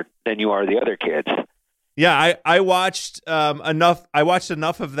daughter than you are the other kids. Yeah, I watched enough. I watched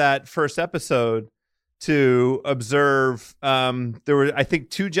enough of that first episode to observe. There were, I think,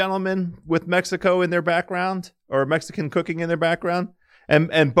 2 gentlemen with Mexico in their background, or Mexican cooking in their background,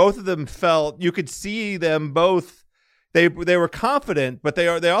 and both of them felt, you could see them both. They were confident, but they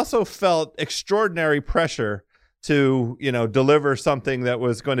also felt extraordinary pressure to, deliver something that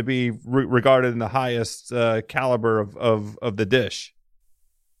was going to be regarded in the highest caliber of the dish.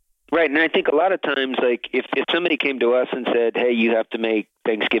 Right, and I think a lot of times, like, if somebody came to us and said, "Hey, you have to make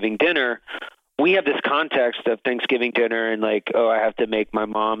Thanksgiving dinner," we have this context of Thanksgiving dinner, and like, oh, I have to make my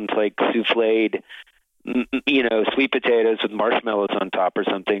mom's, like, souffled, sweet potatoes with marshmallows on top or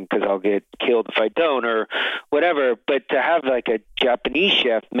something, because I'll get killed if I don't, or whatever. But to have, like, a Japanese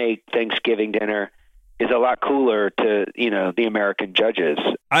chef make Thanksgiving dinner is a lot cooler to, the American judges.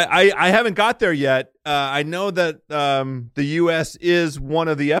 I haven't got there yet. I know that the U.S. is one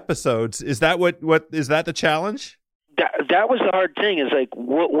of the episodes. Is that what is that the challenge? That was the hard thing, is like,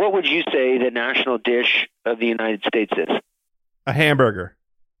 what would you say the national dish of the United States is? A hamburger.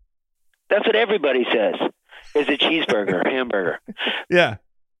 That's what everybody says, is a cheeseburger, hamburger. Yeah.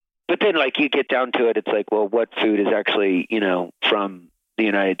 But then, like, you get down to it, it's like, well, what food is actually, from the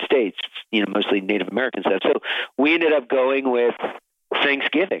United States, mostly Native American stuff. So we ended up going with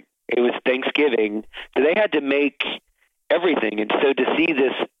Thanksgiving. It was Thanksgiving. So they had to make everything. And so to see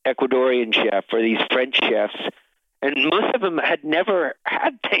this Ecuadorian chef or these French chefs, and most of them had never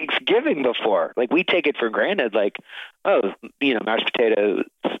had Thanksgiving before. Like, we take it for granted, like, oh, mashed potatoes,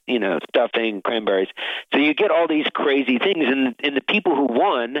 stuffing, cranberries. So you get all these crazy things. And the people who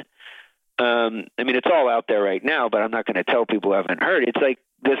won, it's all out there right now, but I'm not going to tell people who haven't heard. It's like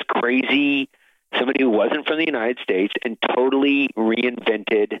this crazy, somebody who wasn't from the United States and totally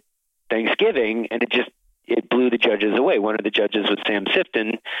reinvented Thanksgiving. And it blew the judges away. One of the judges was Sam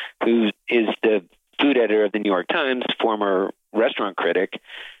Sifton, who is the food editor of the New York Times, former restaurant critic.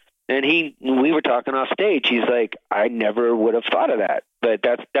 And we were talking off stage. He's like, I never would have thought of that. But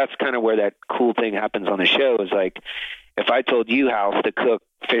that's kind of where that cool thing happens on the show, is like, if I told you, House, to cook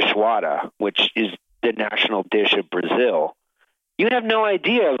feijoada, which is the national dish of Brazil, you'd have no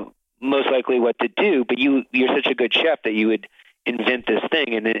idea most likely what to do, but you're such a good chef that you would invent this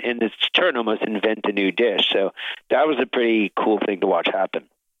thing, and in this turn almost invent a new dish. So that was a pretty cool thing to watch happen.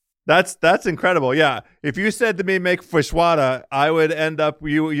 That's incredible. Yeah. If you said to me, make feijoada, I would end up,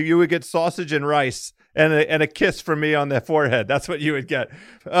 you would get sausage and rice and a kiss from me on the forehead. That's what you would get.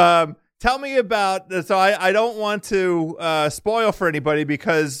 Tell me about, so I don't want to spoil for anybody,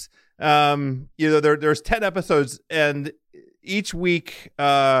 because there's 10 episodes, and each week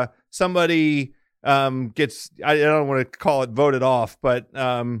somebody gets, I don't want to call it voted off, but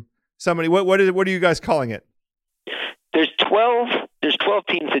somebody, what are you guys calling it? There's 12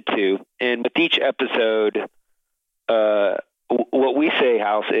 teams of 2, and with each episode, what we say,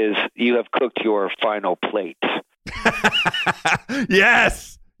 House, is you have cooked your final plate.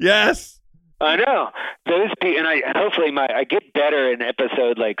 Yes. I know. And I get better in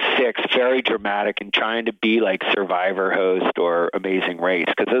episode like 6, very dramatic, and trying to be like Survivor host or Amazing Race,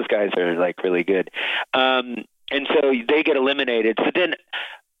 because those guys are like really good. And so they get eliminated. So then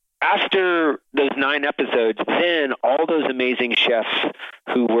after those 9 episodes, then all those amazing chefs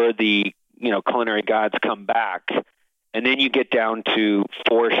who were the, culinary gods come back. And then you get down to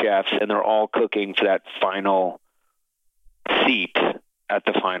 4 chefs, and they're all cooking for that final seat at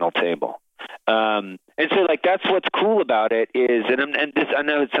the final table. And so, like, that's what's cool about it is, I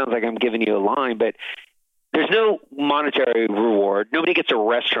know it sounds like I'm giving you a line, but there's no monetary reward. Nobody gets a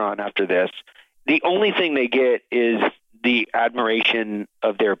restaurant after this. The only thing they get is the admiration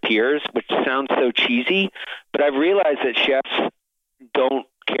of their peers, which sounds so cheesy, but I've realized that chefs don't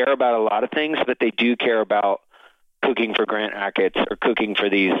care about a lot of things, but they do care about cooking for Grant Achatz or cooking for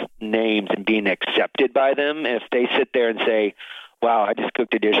these names and being accepted by them. If they sit there and say, wow, I just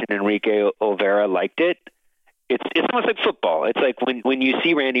cooked a dish and Enrique Olvera liked it, it's almost like football. It's like when you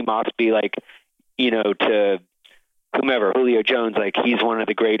see Randy Moss be like, to whomever, Julio Jones, like, he's one of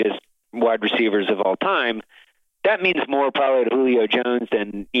the greatest wide receivers of all time. that means more probably to Julio Jones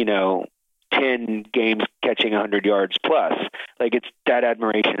than, 10 games catching 100 yards plus. Like, it's that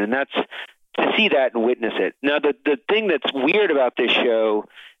admiration. And that's to see that and witness it. Now, the thing that's weird about this show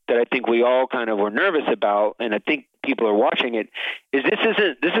that I think we all kind of were nervous about, and I think people are watching it, is this is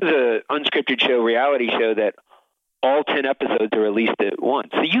a unscripted show, reality show that all 10 episodes are released at once.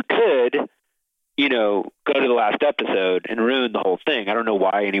 So you could, go to the last episode and ruin the whole thing. I don't know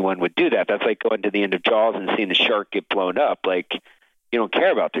why anyone would do that. That's like going to the end of Jaws and seeing the shark get blown up. Like, you don't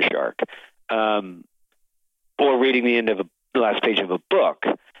care about the shark. Or reading the end of the last page of a book.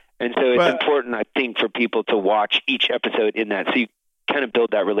 And so it's important, I think, for people to watch each episode in that, so you kind of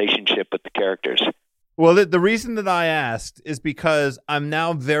build that relationship with the characters. Well, the reason that I asked is because I'm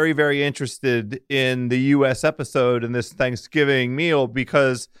now very, very interested in the U.S. episode and this Thanksgiving meal,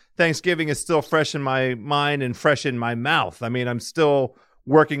 because Thanksgiving is still fresh in my mind and fresh in my mouth. I mean, I'm still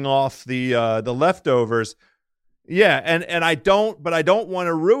working off the leftovers. Yeah, and I don't want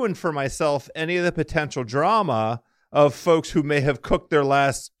to ruin for myself any of the potential drama of folks who may have cooked their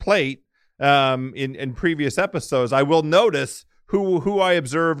last plate in previous episodes. I will notice who I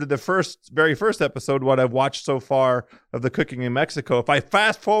observed in the very first episode, what I've watched so far of the cooking in Mexico. If I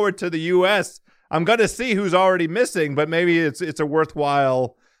fast forward to the U.S., I'm going to see who's already missing, but maybe it's a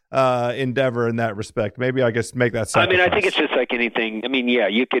worthwhile endeavor in that respect. Maybe I guess make that sacrifice. I think it's just like anything. I mean, yeah,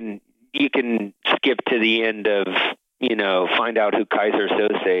 you can skip to the end of, find out who Kaiser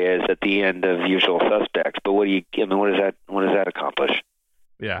Sose is at the end of Usual Suspects. But what does that accomplish?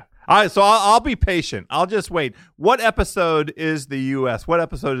 Yeah. All right, so I'll be patient. I'll just wait. What episode is the U.S.? What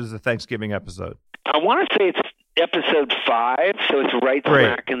episode is the Thanksgiving episode? I want to say it's episode 5, so it's right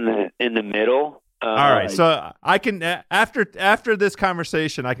smack in the middle. All right, so I can after this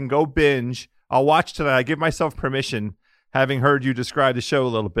conversation, I can go binge. I'll watch tonight. I give myself permission, having heard you describe the show a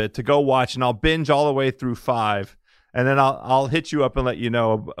little bit, to go watch, and I'll binge all the way through 5, and then I'll hit you up and let you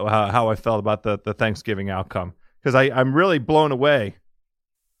know how I felt about the Thanksgiving outcome, because I'm really blown away.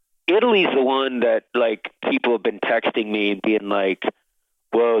 Italy's the one that, like, people have been texting me and being like,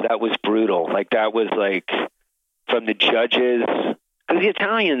 whoa, that was brutal. Like, that was, like, from the judges. Because the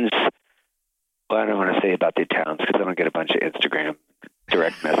Italians, well, I don't want to say about the Italians because I don't get a bunch of Instagram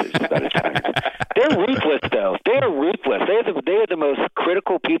direct messages about Italians. They're ruthless, though. They are ruthless. They are the most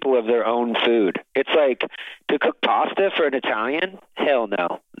critical people of their own food. It's like, to cook pasta for an Italian? Hell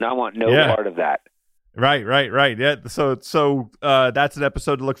no. I want no part of that. Right. Yeah. So that's an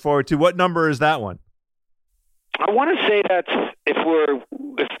episode to look forward to. What number is that one? I want to say that's if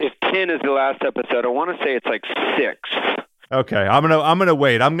 10 is the last episode. I want to say it's like 6. Okay, I'm gonna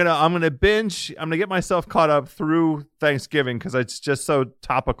wait. I'm gonna binge. I'm gonna get myself caught up through Thanksgiving because it's just so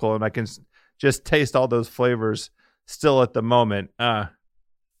topical, and I can just taste all those flavors still at the moment.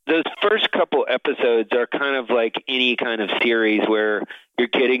 Those first couple episodes are kind of like any kind of series where you're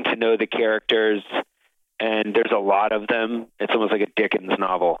getting to know the characters. And there's a lot of them. It's almost like a Dickens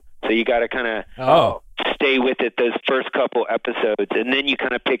novel. So you got to kind of stay with it those first couple episodes, and then you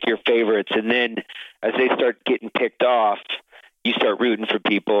kind of pick your favorites. And then as they start getting picked off, you start rooting for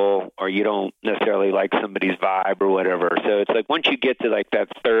people, or you don't necessarily like somebody's vibe or whatever. So it's like once you get to like that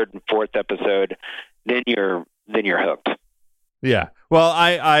 3rd and 4th episode, then you're hooked. Yeah. Well,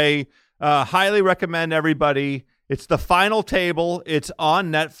 I highly recommend everybody. It's The Final Table. It's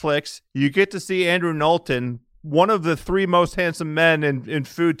on Netflix. You get to see Andrew Knowlton, one of the 3 most handsome men in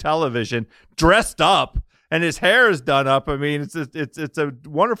food television, dressed up, and his hair is done up. I mean, it's a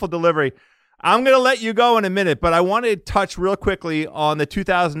wonderful delivery. I'm going to let you go in a minute, but I want to touch real quickly on the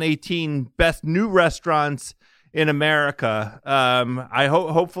 2018 Best New Restaurants in America.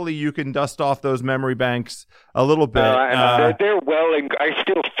 Hopefully you can dust off those memory banks a little bit. They're welling. I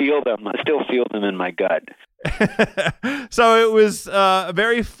still feel them. I still feel them in my gut. So it was a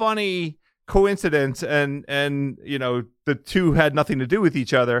very funny coincidence, and the two had nothing to do with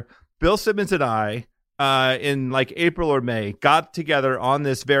each other. Bill Simmons and I, in like April or May, got together on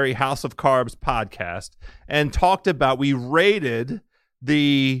this very House of Carbs podcast and talked about, we rated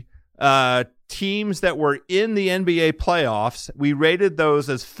the teams that were in the NBA playoffs. We rated those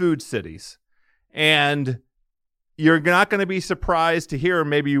as food cities, and you're not going to be surprised to hear, or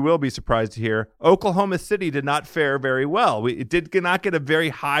maybe you will be surprised to hear, Oklahoma City did not fare very well. It did not get a very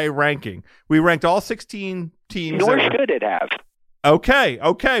high ranking. We ranked all 16 teams. Nor should it have. Okay.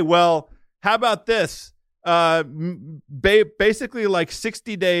 Well, how about this? Basically like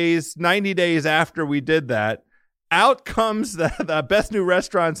 60 days, 90 days after we did that, out comes the Best New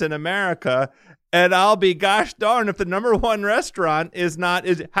Restaurants in America. And I'll be gosh darn if the number 1 restaurant is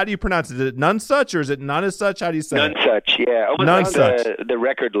how do you pronounce it? Is it Nonesuch, or is it None as Such? How do you say Nonesuch, yeah. Nonesuch. The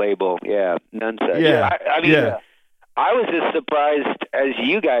record label, yeah, Nonesuch. Yeah. I mean, I was as surprised as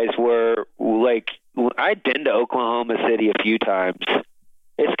you guys were. Like, I'd been to Oklahoma City a few times.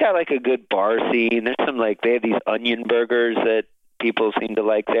 It's got like a good bar scene. There's some they have these onion burgers that people seem to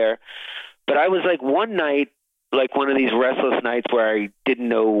like there. But I was like one night, like one of these restless nights where I didn't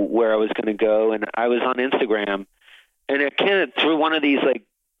know where I was going to go. And I was on Instagram, and it kind of through one of these like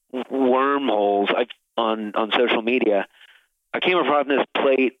wormholes on social media, I came across this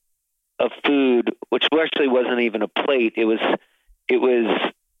plate of food, which actually wasn't even a plate. It was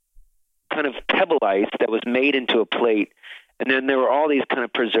kind of pebble ice that was made into a plate. And then there were all these kind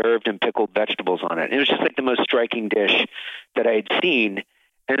of preserved and pickled vegetables on it. And it was just like the most striking dish that I had seen.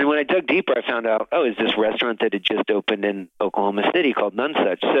 And then when I dug deeper, I found out, it's this restaurant that had just opened in Oklahoma City called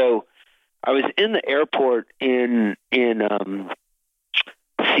Nonesuch. So I was in the airport in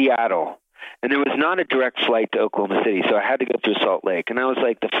Seattle, and there was not a direct flight to Oklahoma City. So I had to go through Salt Lake. And I was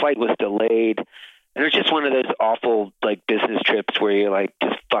like, the flight was delayed. And it was just one of those awful like business trips where you're like,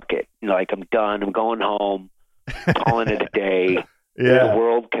 just fuck it. Like, I'm done. I'm going home. Calling it a day. Yeah. The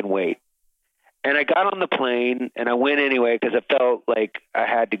world can wait. And I got on the plane and I went anyway because I felt like I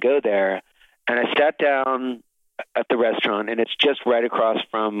had to go there. And I sat down at the restaurant, and it's just right across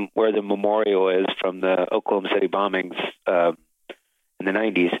from where the memorial is from the Oklahoma City bombings in the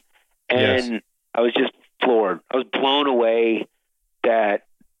 90s. And yes. I was just floored. I was blown away that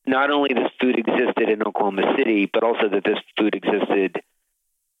not only this food existed in Oklahoma City, but also that this food existed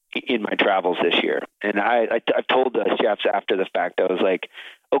in my travels this year. And I told the chefs after the fact, I was like,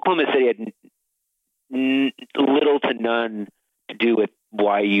 Oklahoma City had little to none to do with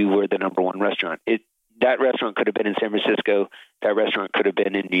why you were the number one restaurant. That restaurant could have been in San Francisco. That restaurant could have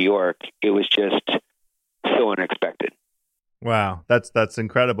been in New York. It was just so unexpected. Wow. That's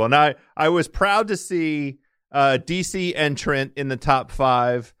incredible. And I was proud to see DC entrant in the top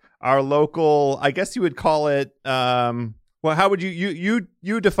 5, our local, I guess you would call it, well, how would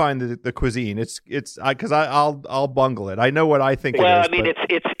you define the cuisine? It's because I'll bungle it. I know what I think. Well, it is, I mean,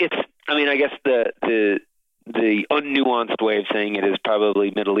 it's. I mean, I guess the unnuanced way of saying it is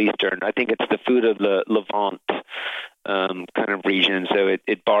probably Middle Eastern. I think it's the food of the Levant kind of region. So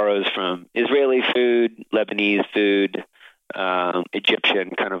it borrows from Israeli food, Lebanese food,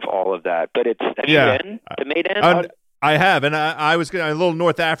 Egyptian, kind of all of that. But have you been to Meydan? I have, and I was going a little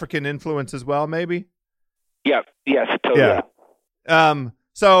North African influence as well, maybe. Yeah. Yes. Totally. Yeah.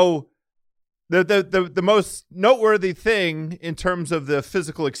 So the most noteworthy thing in terms of the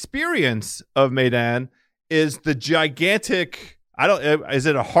physical experience of Meydan is the gigantic. Is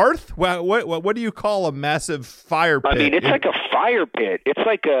it a hearth? What do you call a massive fire pit? I mean, it's like a fire pit. It's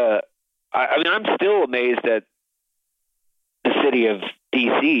like I'm still amazed that the city of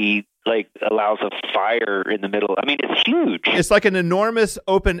DC allows a fire in the middle. I mean, it's huge. It's like an enormous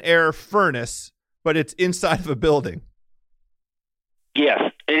open air furnace, but it's inside of a building. Yes.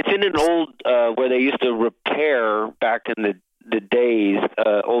 It's in an old, where they used to repair back in the days,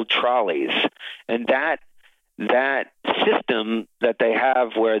 old trolleys. And that system that they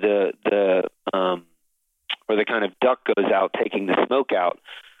have where the kind of duct goes out, taking the smoke out,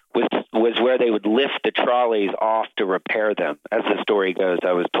 was where they would lift the trolleys off to repair them, as the story goes,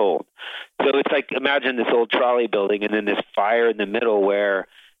 I was told. So it's like, imagine this old trolley building and then this fire in the middle where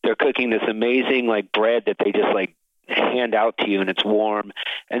they're cooking this amazing bread that they just hand out to you, and it's warm.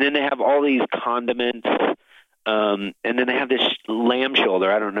 And then they have all these condiments, and then they have this lamb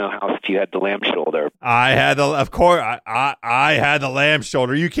shoulder. I don't know if you had the lamb shoulder. I had of course I had the lamb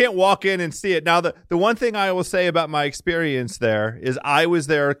shoulder. You can't walk in and see it. Now the one thing I will say about my experience there is I was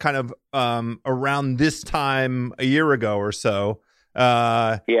there kind of around this time a year ago or so.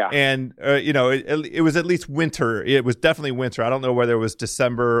 And it was at least winter. It was definitely winter. I don't know whether it was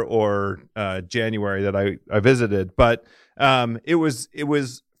December or January that I visited, but it was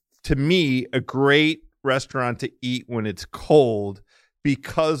to me a great restaurant to eat when it's cold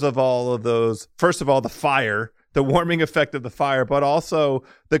because of all of those. First of all, the fire, the warming effect of the fire, but also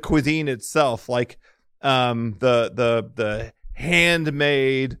the cuisine itself, like the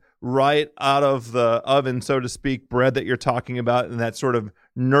handmade, right out of the oven, so to speak, bread that you're talking about, and that sort of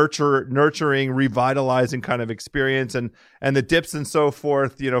nurturing, revitalizing kind of experience, and the dips and so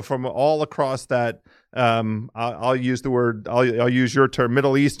forth, from all across that. I'll use your term,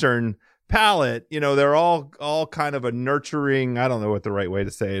 Middle Eastern palate. They're all kind of a nurturing. I don't know what the right way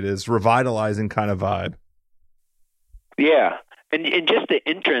to say it is, revitalizing kind of vibe. Yeah. And just the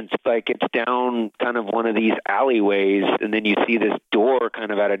entrance, it's down kind of one of these alleyways, and then you see this door kind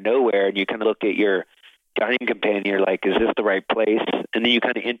of out of nowhere, and you kind of look at your dining companion, you're like, is this the right place? And then you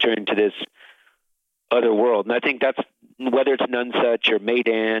kind of enter into this other world. And I think that's whether it's Nonesuch or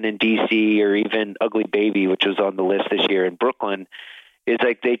Maidan in D.C. or even Ugly Baby, which was on the list this year in Brooklyn, is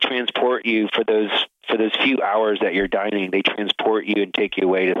like they transport you for those few hours that you're dining. They transport you and take you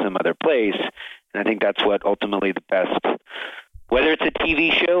away to some other place. And I think that's what ultimately the best, whether it's a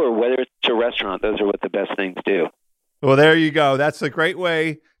TV show or whether it's a restaurant, those are what the best things do. Well, there you go. That's a great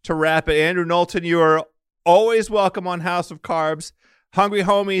way to wrap it. Andrew Knowlton, you are always welcome on House of Carbs. Hungry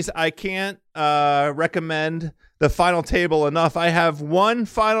Homies, I can't recommend the Final Table enough. I have one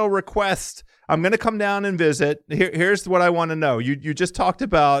final request. I'm going to come down and visit. Here's what I want to know. You just talked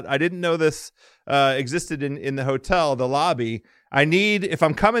about, I didn't know this existed in the hotel, the lobby. If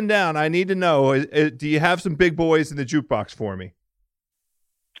I'm coming down, I need to know, do you have some big boys in the jukebox for me?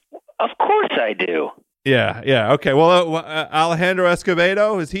 Of course I do. Yeah. Okay. Well, Alejandro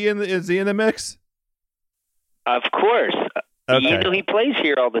Escobedo, is he in the mix? Of course. Okay. You know, he plays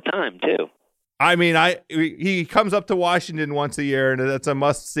here all the time too. I mean, he comes up to Washington once a year, and that's a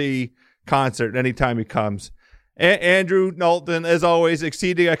must-see concert anytime he comes. Andrew Knowlton, as always,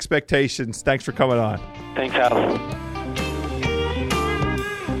 exceeding expectations. Thanks for coming on. Thanks, Al.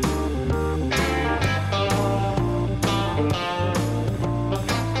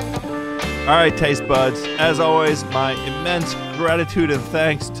 All right, Taste Buds. As always, my immense gratitude and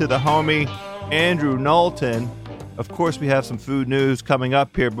thanks to the homie, Andrew Knowlton. Of course, we have some food news coming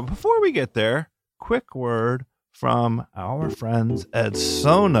up here, but before we get there, quick word from our friends at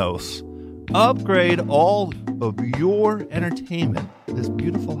Sonos. Upgrade all of your entertainment this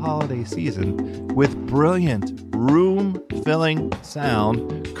beautiful holiday season with brilliant room-filling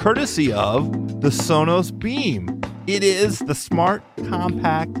sound courtesy of the Sonos Beam. It is the smart,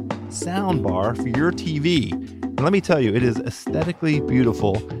 compact soundbar for your TV. And let me tell you, it is aesthetically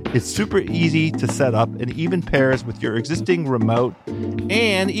beautiful. It's super easy to set up and even pairs with your existing remote.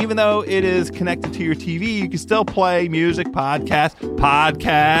 And even though it is connected to your TV, you can still play music, podcasts,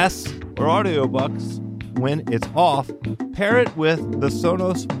 or audiobooks when it's off. Pair it with the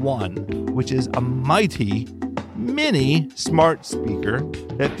Sonos One, which is a mighty mini smart speaker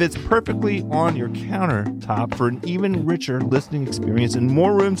that fits perfectly on your countertop for an even richer listening experience in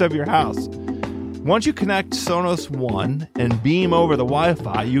more rooms of your house. Once you connect Sonos One and Beam over the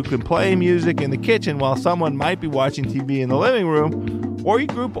Wi-Fi, you can play music in the kitchen while someone might be watching TV in the living room, or you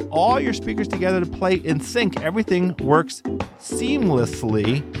group all your speakers together to play in sync. Everything works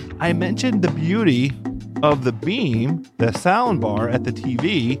seamlessly. I mentioned the beauty of the Beam, the soundbar at the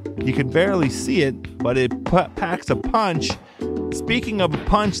TV. You can barely see it, but it packs a punch. Speaking of a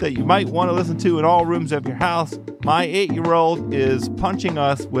punch that you might want to listen to in all rooms of your house, my 8-year-old is punching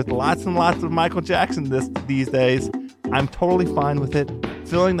us with lots and lots of Michael Jackson these days. I'm totally fine with it.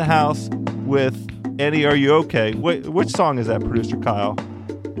 Filling the house with Eddie, Are You Okay? Which song is that, Producer Kyle?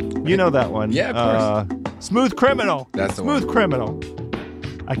 You know that one. Yeah, of course. Smooth Criminal. That's the Smooth one. Criminal.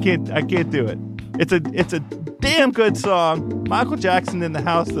 I can't do it. It's a damn good song. Michael Jackson in the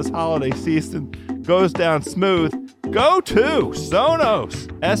house this holiday season goes down smooth. Go to Sonos,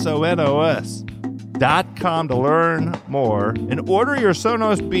 Sonos.com to learn more and order your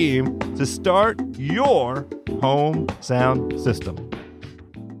Sonos Beam to start your home sound system.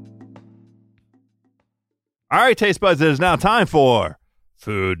 All right, Taste Buds, it is now time for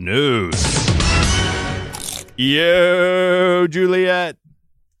food news. Yo, Juliet.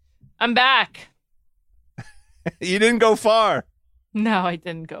 I'm back. You didn't go far. No, I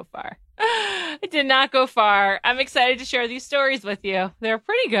didn't go far. I did not go far. I'm excited to share these stories with you. They're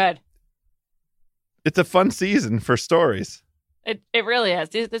pretty good. It's a fun season for stories. It really is.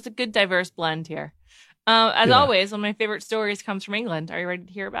 There's a good diverse blend here. As always, one of my favorite stories comes from England. Are you ready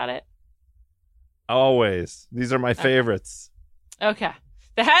to hear about it? Always. These are my favorites. Okay.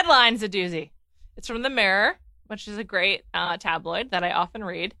 The headline's a doozy. It's from The Mirror, which is a great tabloid that I often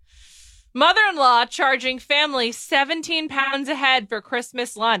read. Mother-in-law charging family £17 a head for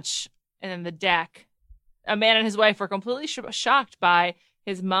Christmas lunch. And then the deck. A man and his wife were completely shocked by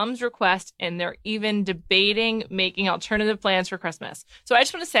his mom's request, and they're even debating making alternative plans for Christmas. So I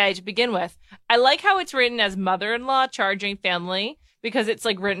just want to say, to begin with, I like how it's written as mother-in-law charging family, because it's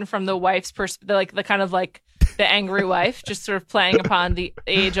like written from the wife's perspective, the kind of like the angry wife, just sort of playing upon the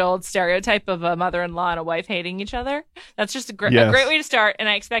age-old stereotype of a mother-in-law and a wife hating each other. That's just a great way to start, and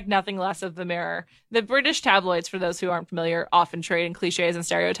I expect nothing less of The Mirror. The British tabloids, for those who aren't familiar, often trade in cliches and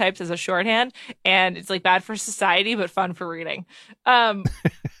stereotypes as a shorthand, and it's like bad for society, but fun for reading. And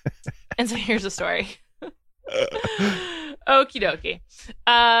so here's a story. Okie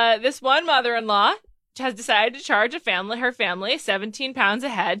dokie. This one mother-in-law has decided to charge her family 17 pounds a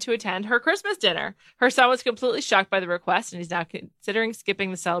head to attend her Christmas dinner. Her son was completely shocked by the request, and he's now considering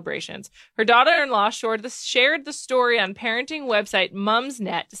skipping the celebrations. Her daughter-in-law shared the story on parenting website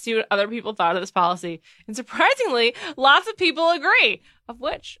Mumsnet to see what other people thought of this policy. And surprisingly, lots of people agree, of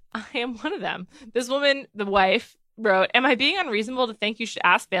which I am one of them. This woman, the wife, wrote, "Am I being unreasonable to think you should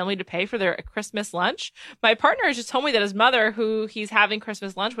ask family to pay for their Christmas lunch? My partner has just told me that his mother, who he's having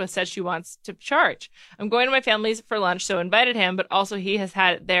Christmas lunch with, said she wants to charge. I'm going to my family's for lunch, so invited him, but also he has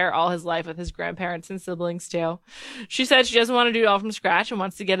had it there all his life with his grandparents and siblings too. She said she doesn't want to do it all from scratch and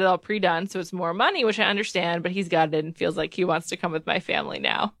wants to get it all pre-done, so it's more money, which I understand, but he's got it and feels like he wants to come with my family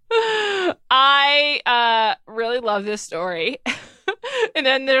now." I really love this story. And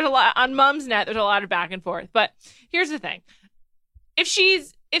then there's a lot on Mumsnet. There's a lot of back and forth. But here's the thing: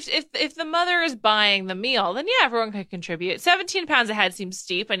 if the mother is buying the meal, then yeah, everyone can contribute. 17 pounds a head seems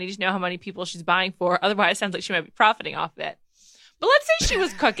steep. I need to know how many people she's buying for. Otherwise, it sounds like she might be profiting off of it. But let's say she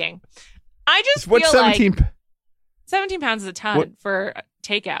was cooking. I just feel 17? like 17 pounds is a ton for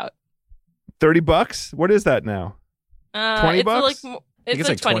takeout. $30? What is that now? $20? I think it's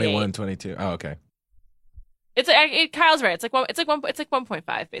like 21, 22. Oh, okay. It's Kyle's right. It's like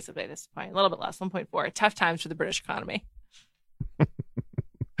 1.5 basically at this point. A little bit less, 1.4. Tough times for the British economy.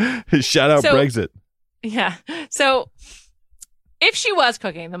 Shout out Brexit. Yeah. So if she was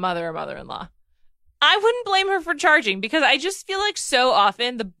cooking, the mother or mother-in-law, I wouldn't blame her for charging, because I just feel like so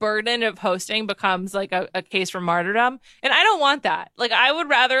often the burden of hosting becomes like a case for martyrdom. And I don't want that. Like, I would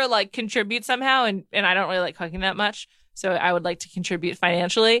rather like contribute somehow, and I don't really like cooking that much. So I would like to contribute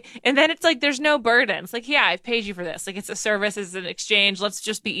financially. And then it's like, there's no burden. It's like, yeah, I've paid you for this. Like, it's a service, it's an exchange. Let's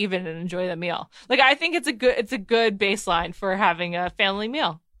just be even and enjoy the meal. Like, I think it's a good baseline for having a family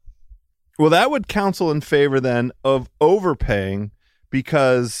meal. Well, that would counsel in favor then of overpaying,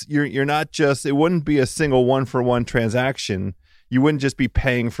 because you're not just, it wouldn't be a single one-for-one transaction. You wouldn't just be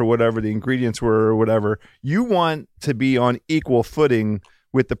paying for whatever the ingredients were or whatever. You want to be on equal footing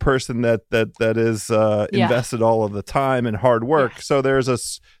with the person that is invested all of the time and hard work. Yeah. So there's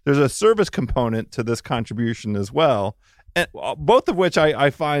a service component to this contribution as well, and both of which I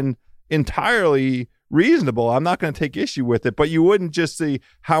find entirely reasonable. I'm not going to take issue with it, but you wouldn't just see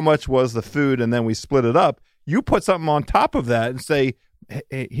how much was the food and then we split it up. You put something on top of that and say,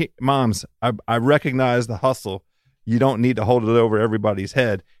 hey, moms, I recognize the hustle. You don't need to hold it over everybody's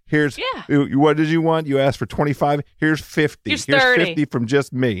head. Here's what did you want? You asked for 25. Here's 50. Here's 30. 50 from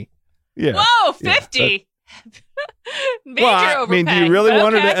just me. Yeah. Whoa, 50. Major I mean, do you really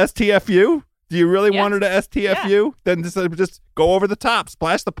want her to STFU? Do you really want her to STFU? Yeah. Then just go over the top,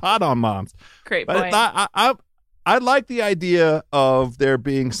 splash the pot on moms. Great point. But I like the idea of there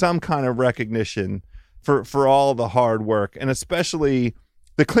being some kind of recognition for all the hard work, and especially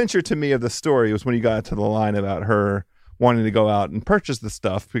the clincher to me of the story was when you got to the line about her wanting to go out and purchase the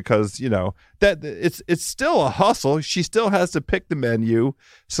stuff, because that it's still a hustle. She still has to pick the menu,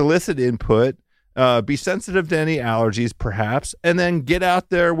 solicit input, be sensitive to any allergies perhaps, and then get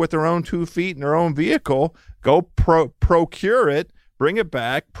out there with her own 2 feet in her own vehicle, go procure it, bring it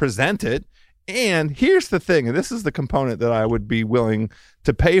back, present it. And here's the thing, and this is the component that I would be willing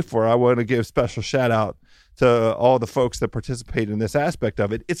to pay for. I want to give special shout out to all the folks that participate in this aspect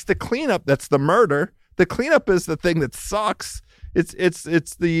of it. It's the cleanup that's the murder. The cleanup is the thing that sucks. It's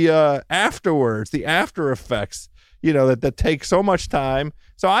the afterwards, the after effects, that take so much time.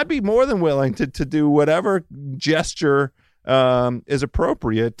 So I'd be more than willing to do whatever gesture is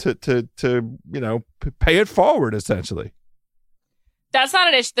appropriate to pay it forward, essentially. That's not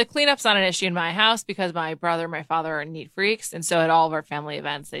an issue. The cleanup's not an issue in my house, because my brother and my father are neat freaks. And so at all of our family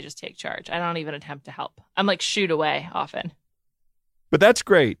events, they just take charge. I don't even attempt to help. I'm like shooed away often. But that's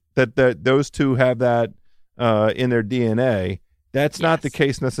great that those two have that in their DNA. That's not the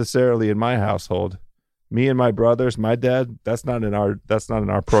case necessarily in my household. Me and my brothers, my dad, that's not in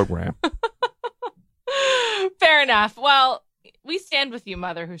our program. Fair enough. Well, we stand with you,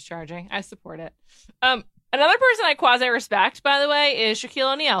 mother who's charging. I support it. Another person I quasi-respect, by the way, is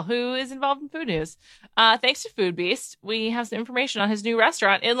Shaquille O'Neal, who is involved in food news. Thanks to Food Beast, we have some information on his new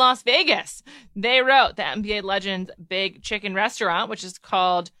restaurant in Las Vegas. They wrote the NBA legend's Big Chicken restaurant, which is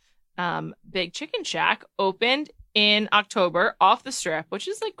called Big Chicken Shack, opened in October off the Strip, which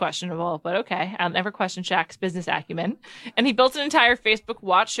is like questionable, but okay. I'll never question Shaq's business acumen. And he built an entire Facebook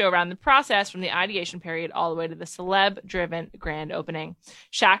watch show around the process, from the ideation period all the way to the celeb-driven grand opening.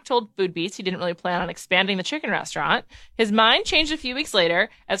 Shaq told Food Beast he didn't really plan on expanding the chicken restaurant. His mind changed a few weeks later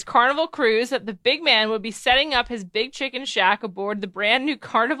as Carnival crews that the big man would be setting up his Big Chicken Shack aboard the brand new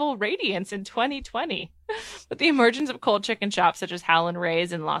Carnival Radiance in 2020. But the emergence of cold chicken shops such as Howlin'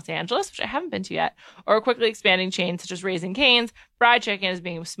 Ray's in Los Angeles, which I haven't been to yet, or quickly expanding chains such as Raising Cane's, fried chicken is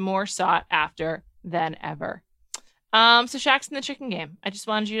being more sought after than ever. So Shaq's in the chicken game. I just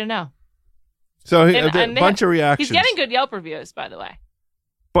wanted you to know. So a bunch of reactions. He's getting good Yelp reviews, by the way.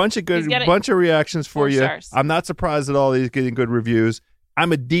 Bunch of reactions for you. Stars. I'm not surprised at all he's getting good reviews.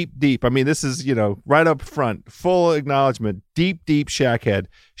 I'm a deep. I mean, this is, right up front, full acknowledgement. Deep Shaq head.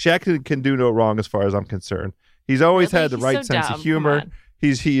 Shaq can do no wrong as far as I'm concerned. He's always had the right sense of humor.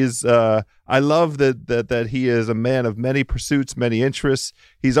 He is. I love that he is a man of many pursuits, many interests.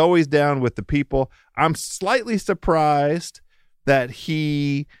 He's always down with the people. I'm slightly surprised that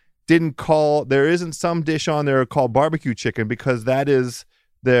he didn't call. There isn't some dish on there called barbecue chicken, because that is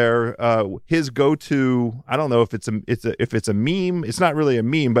his go-to. I don't know if it's a meme. It's not really a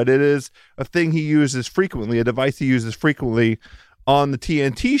meme, but it is a thing he uses frequently, a device he uses frequently on the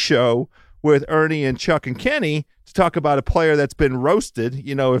TNT show with Ernie and Chuck and Kenny to talk about a player that's been roasted.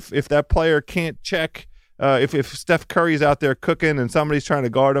 If that player can't check, if Steph Curry's out there cooking and somebody's trying to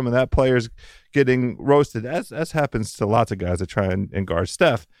guard him and that player's getting roasted, as happens to lots of guys that try and guard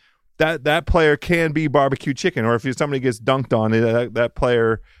Steph. That player can be barbecue chicken, or if somebody gets dunked on, that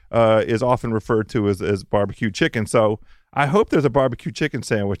player is often referred to as barbecue chicken. So I hope there's a barbecue chicken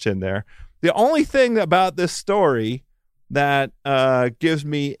sandwich in there. The only thing about this story that gives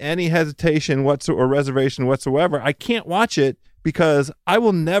me any hesitation or reservation whatsoever, I can't watch it because I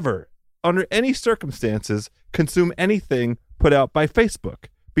will never, under any circumstances, consume anything put out by Facebook,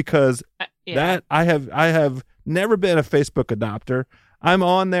 because that I have never been a Facebook adopter. I'm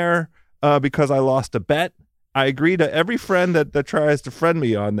on there because I lost a bet. I agree to every friend that tries to friend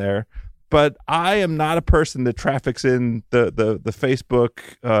me on there, but I am not a person that traffics in the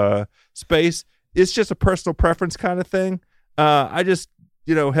Facebook space. It's just a personal preference kind of thing. I just,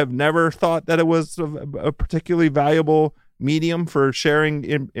 have never thought that it was a particularly valuable medium for sharing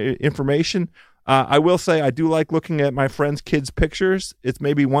information. I will say I do like looking at my friends' kids' pictures. It's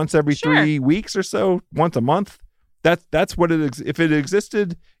maybe once every 3 weeks or so, once a month. That's what it is. If it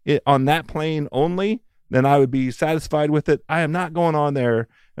existed on that plane only, then I would be satisfied with it. I am not going on there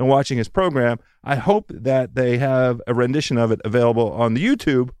and watching his program. I hope that they have a rendition of it available on the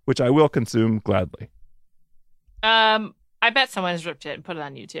YouTube, which I will consume gladly. I bet someone has ripped it and put it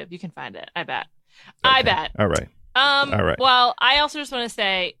on YouTube. You can find it. I bet. Okay. I bet. All right. All right. Well, I also just want to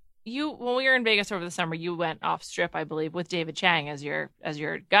say, when we were in Vegas over the summer, you went off strip, I believe, with David Chang as your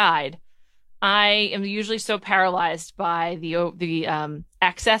guide. I am usually so paralyzed by the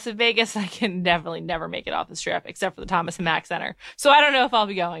excess of Vegas, I can definitely never make it off the strip, except for the Thomas and Mack Center. So I don't know if I'll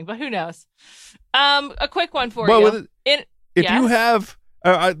be going, but who knows? A quick one for you. You have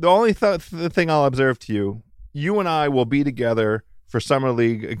the only the thing I'll observe to you, you and I will be together for Summer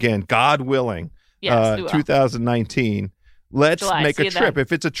League again, God willing. Yes, 2019. Let's make a trip.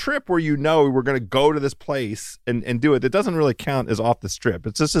 If it's a trip where we're going to go to this place and do it, it doesn't really count as off the strip.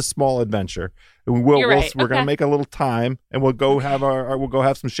 It's just a small adventure. And we're going to make a little time, and we'll go have we'll go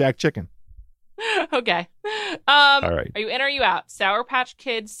have some Shaq chicken. Okay. All right. Are you in or are you out? Sour Patch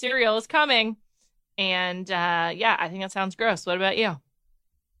Kids cereal is coming, and I think that sounds gross. What about you?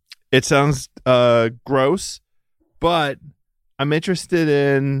 It sounds gross, but I'm interested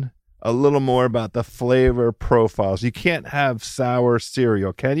in a little more about the flavor profiles. You can't have sour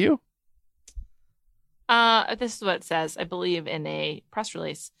cereal, can you? This is what it says, I believe, in a press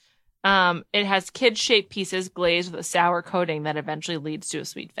release. It has kid-shaped pieces glazed with a sour coating that eventually leads to a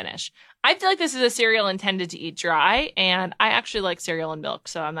sweet finish. I feel like this is a cereal intended to eat dry, and I actually like cereal and milk,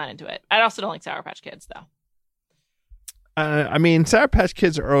 so I'm not into it. I also don't like Sour Patch Kids, though. I mean, Sour Patch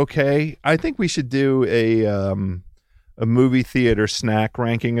Kids are okay. I think we should do a movie theater snack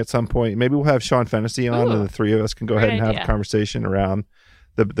ranking at some point. Maybe we'll have Sean Fennessy on, and the three of us can go ahead and have a conversation around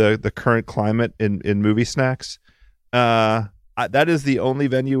the current climate in movie snacks. That is the only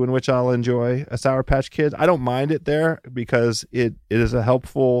venue in which I'll enjoy a Sour Patch Kids. I don't mind it there because it is a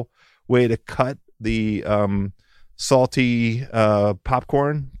helpful way to cut the salty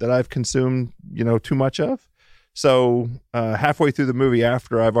popcorn that I've consumed, too much of. So halfway through the movie,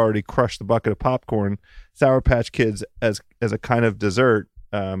 after I've already crushed the bucket of popcorn, Sour Patch Kids as a kind of dessert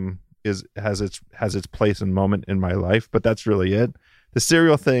has its place and moment in my life. But that's really it. The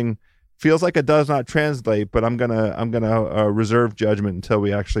cereal thing feels like it does not translate, but I'm gonna reserve judgment until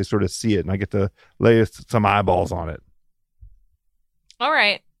we actually sort of see it and I get to lay some eyeballs on it. All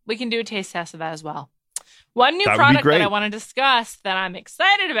right, we can do a taste test of that as well. One new product that I want to discuss that I'm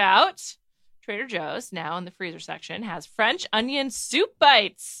excited about. Trader Joe's, now in the freezer section, has French onion soup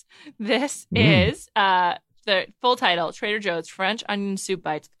bites. This is the full title, Trader Joe's French Onion Soup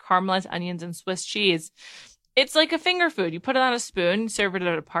Bites with caramelized onions and Swiss cheese. It's like a finger food. You put it on a spoon, serve it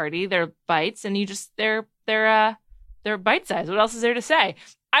at a party. They're bites, and they're bite size. What else is there to say?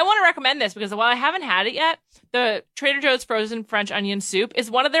 I want to recommend this because while I haven't had it yet, the Trader Joe's frozen French onion soup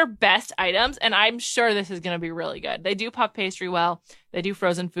is one of their best items, and I'm sure this is going to be really good. They do puff pastry well, they do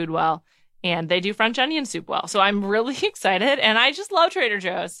frozen food well, and they do French onion soup well. So I'm really excited, and I just love Trader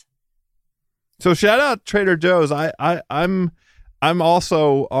Joe's. So shout out Trader Joe's. I'm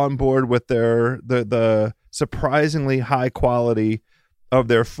also on board with the surprisingly high quality of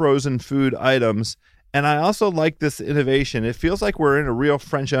their frozen food items. And I also like this innovation. It feels like we're in a real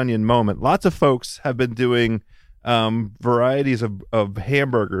French onion moment. Lots of folks have been doing varieties of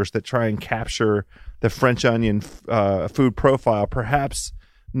hamburgers that try and capture the French onion food profile, perhaps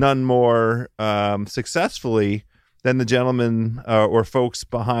none more successfully than the gentleman or folks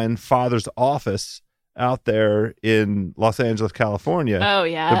behind Father's Office out there in Los Angeles, California. Oh,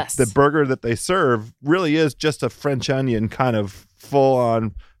 yes. The burger that they serve really is just a French onion kind of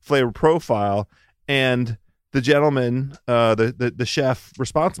full-on flavor profile. And the gentleman, the chef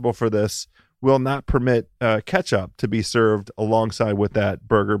responsible for this, will not permit ketchup to be served alongside with that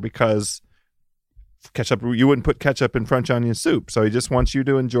burger because ketchup, you wouldn't put ketchup in French onion soup. So he just wants you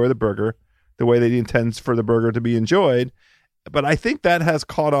to enjoy the burger the way that he intends for the burger to be enjoyed. But I think that has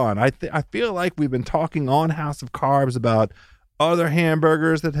caught on. I feel like we've been talking on House of Carbs about other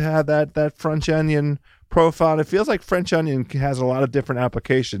hamburgers that have that French onion profile. It feels like French onion has a lot of different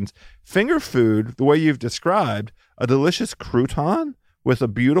applications. Finger food, the way you've described, a delicious crouton with a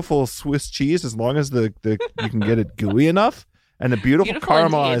beautiful Swiss cheese, as long as you can get it gooey enough, and a beautiful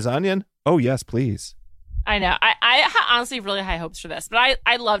caramelized onion. Oh yes, please. I know. I honestly have really high hopes for this, but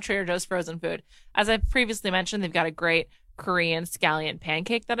I love Trader Joe's frozen food. As I previously mentioned, they've got a great Korean scallion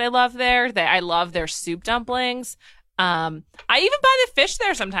pancake that I love there. I love their soup dumplings. I even buy the fish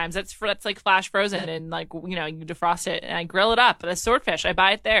there sometimes. That's like flash frozen, and you defrost it and I grill it up. But a swordfish, I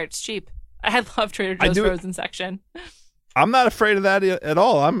buy it there. It's cheap. I love Trader Joe's frozen section. I'm not afraid of that at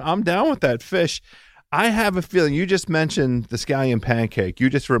all. I'm down with that fish. I have a feeling you just mentioned the scallion pancake. You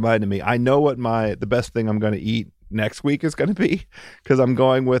just reminded me. I know what the best thing I'm going to eat next week is going to be, because I'm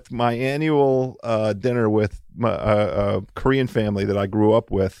going with my annual dinner with my Korean family that I grew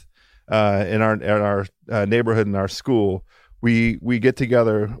up with in our neighborhood in our school. We get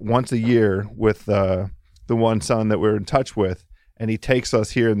together once a year with the one son that we're in touch with, and he takes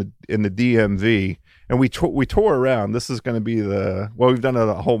us here in the DMV, and we tour around. This is going to be we've done it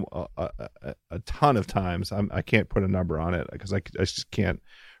a ton of times. I can't put a number on it because I just can't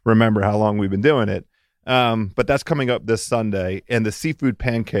remember how long we've been doing it. But that's coming up this Sunday, and the seafood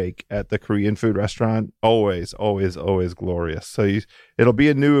pancake at the Korean food restaurant, always glorious. So it'll be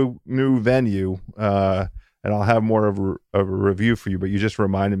a new venue, and I'll have more of a review for you, but you just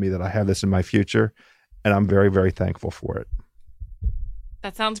reminded me that I have this in my future, and I'm very, very thankful for it.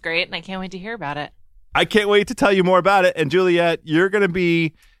 That sounds great, and I can't wait to hear about it. I can't wait to tell you more about it. And Juliet, you're going to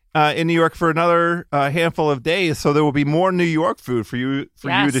be in New York for another handful of days, so there will be more New York food for you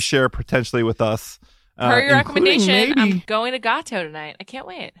to share potentially with us. Per your recommendation, I'm going to Gato tonight. I can't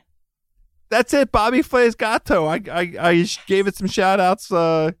wait. That's it, Bobby Flay's Gato. I gave it some shout outs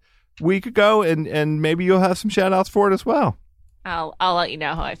a week ago, and maybe you'll have some shout outs for it as well. I'll let you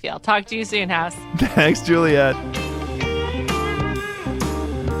know how I feel. Talk to you soon, House. Thanks, Juliet.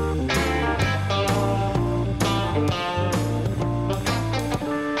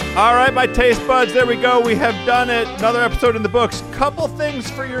 All right, my taste buds, there we go. We have done it. Another episode in the books. Couple things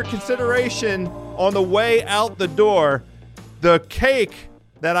for your consideration on the way out the door. The cake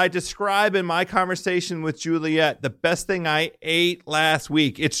that I describe in my conversation with Juliet, the best thing I ate last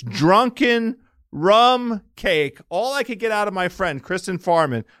week. It's drunken rum cake. All I could get out of my friend, Kristen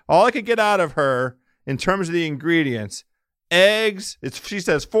Farman, all I could get out of her in terms of the ingredients, eggs. She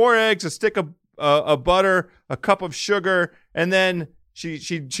says 4 eggs, a stick of butter, a cup of sugar, and then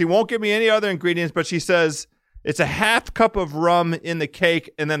she won't give me any other ingredients, but she says it's a half cup of rum in the cake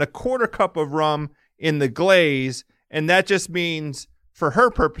and then a quarter cup of rum in the glaze. And that just means for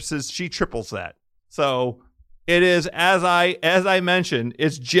her purposes, she triples that. So it is, as I mentioned,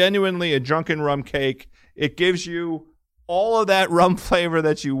 it's genuinely a drunken rum cake. It gives you all of that rum flavor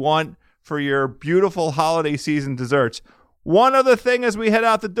that you want for your beautiful holiday season desserts. One other thing as we head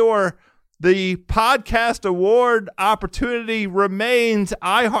out the door, the podcast award opportunity remains.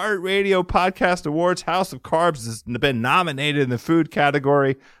 iHeartRadio Podcast Awards House of Carbs has been nominated in the food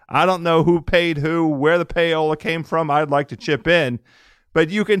category. I don't know who paid who, where the payola came from. I'd like to chip in. But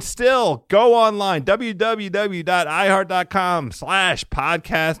you can still go online,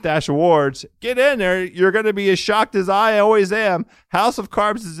 www.iheart.com/podcast-awards. Get in there. You're going to be as shocked as I always am. House of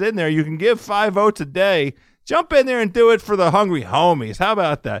Carbs is in there. You can give 5 votes a day. Jump in there and do it for the hungry homies. How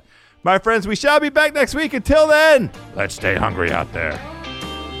about that? My friends, we shall be back next week. Until then, let's stay hungry out there.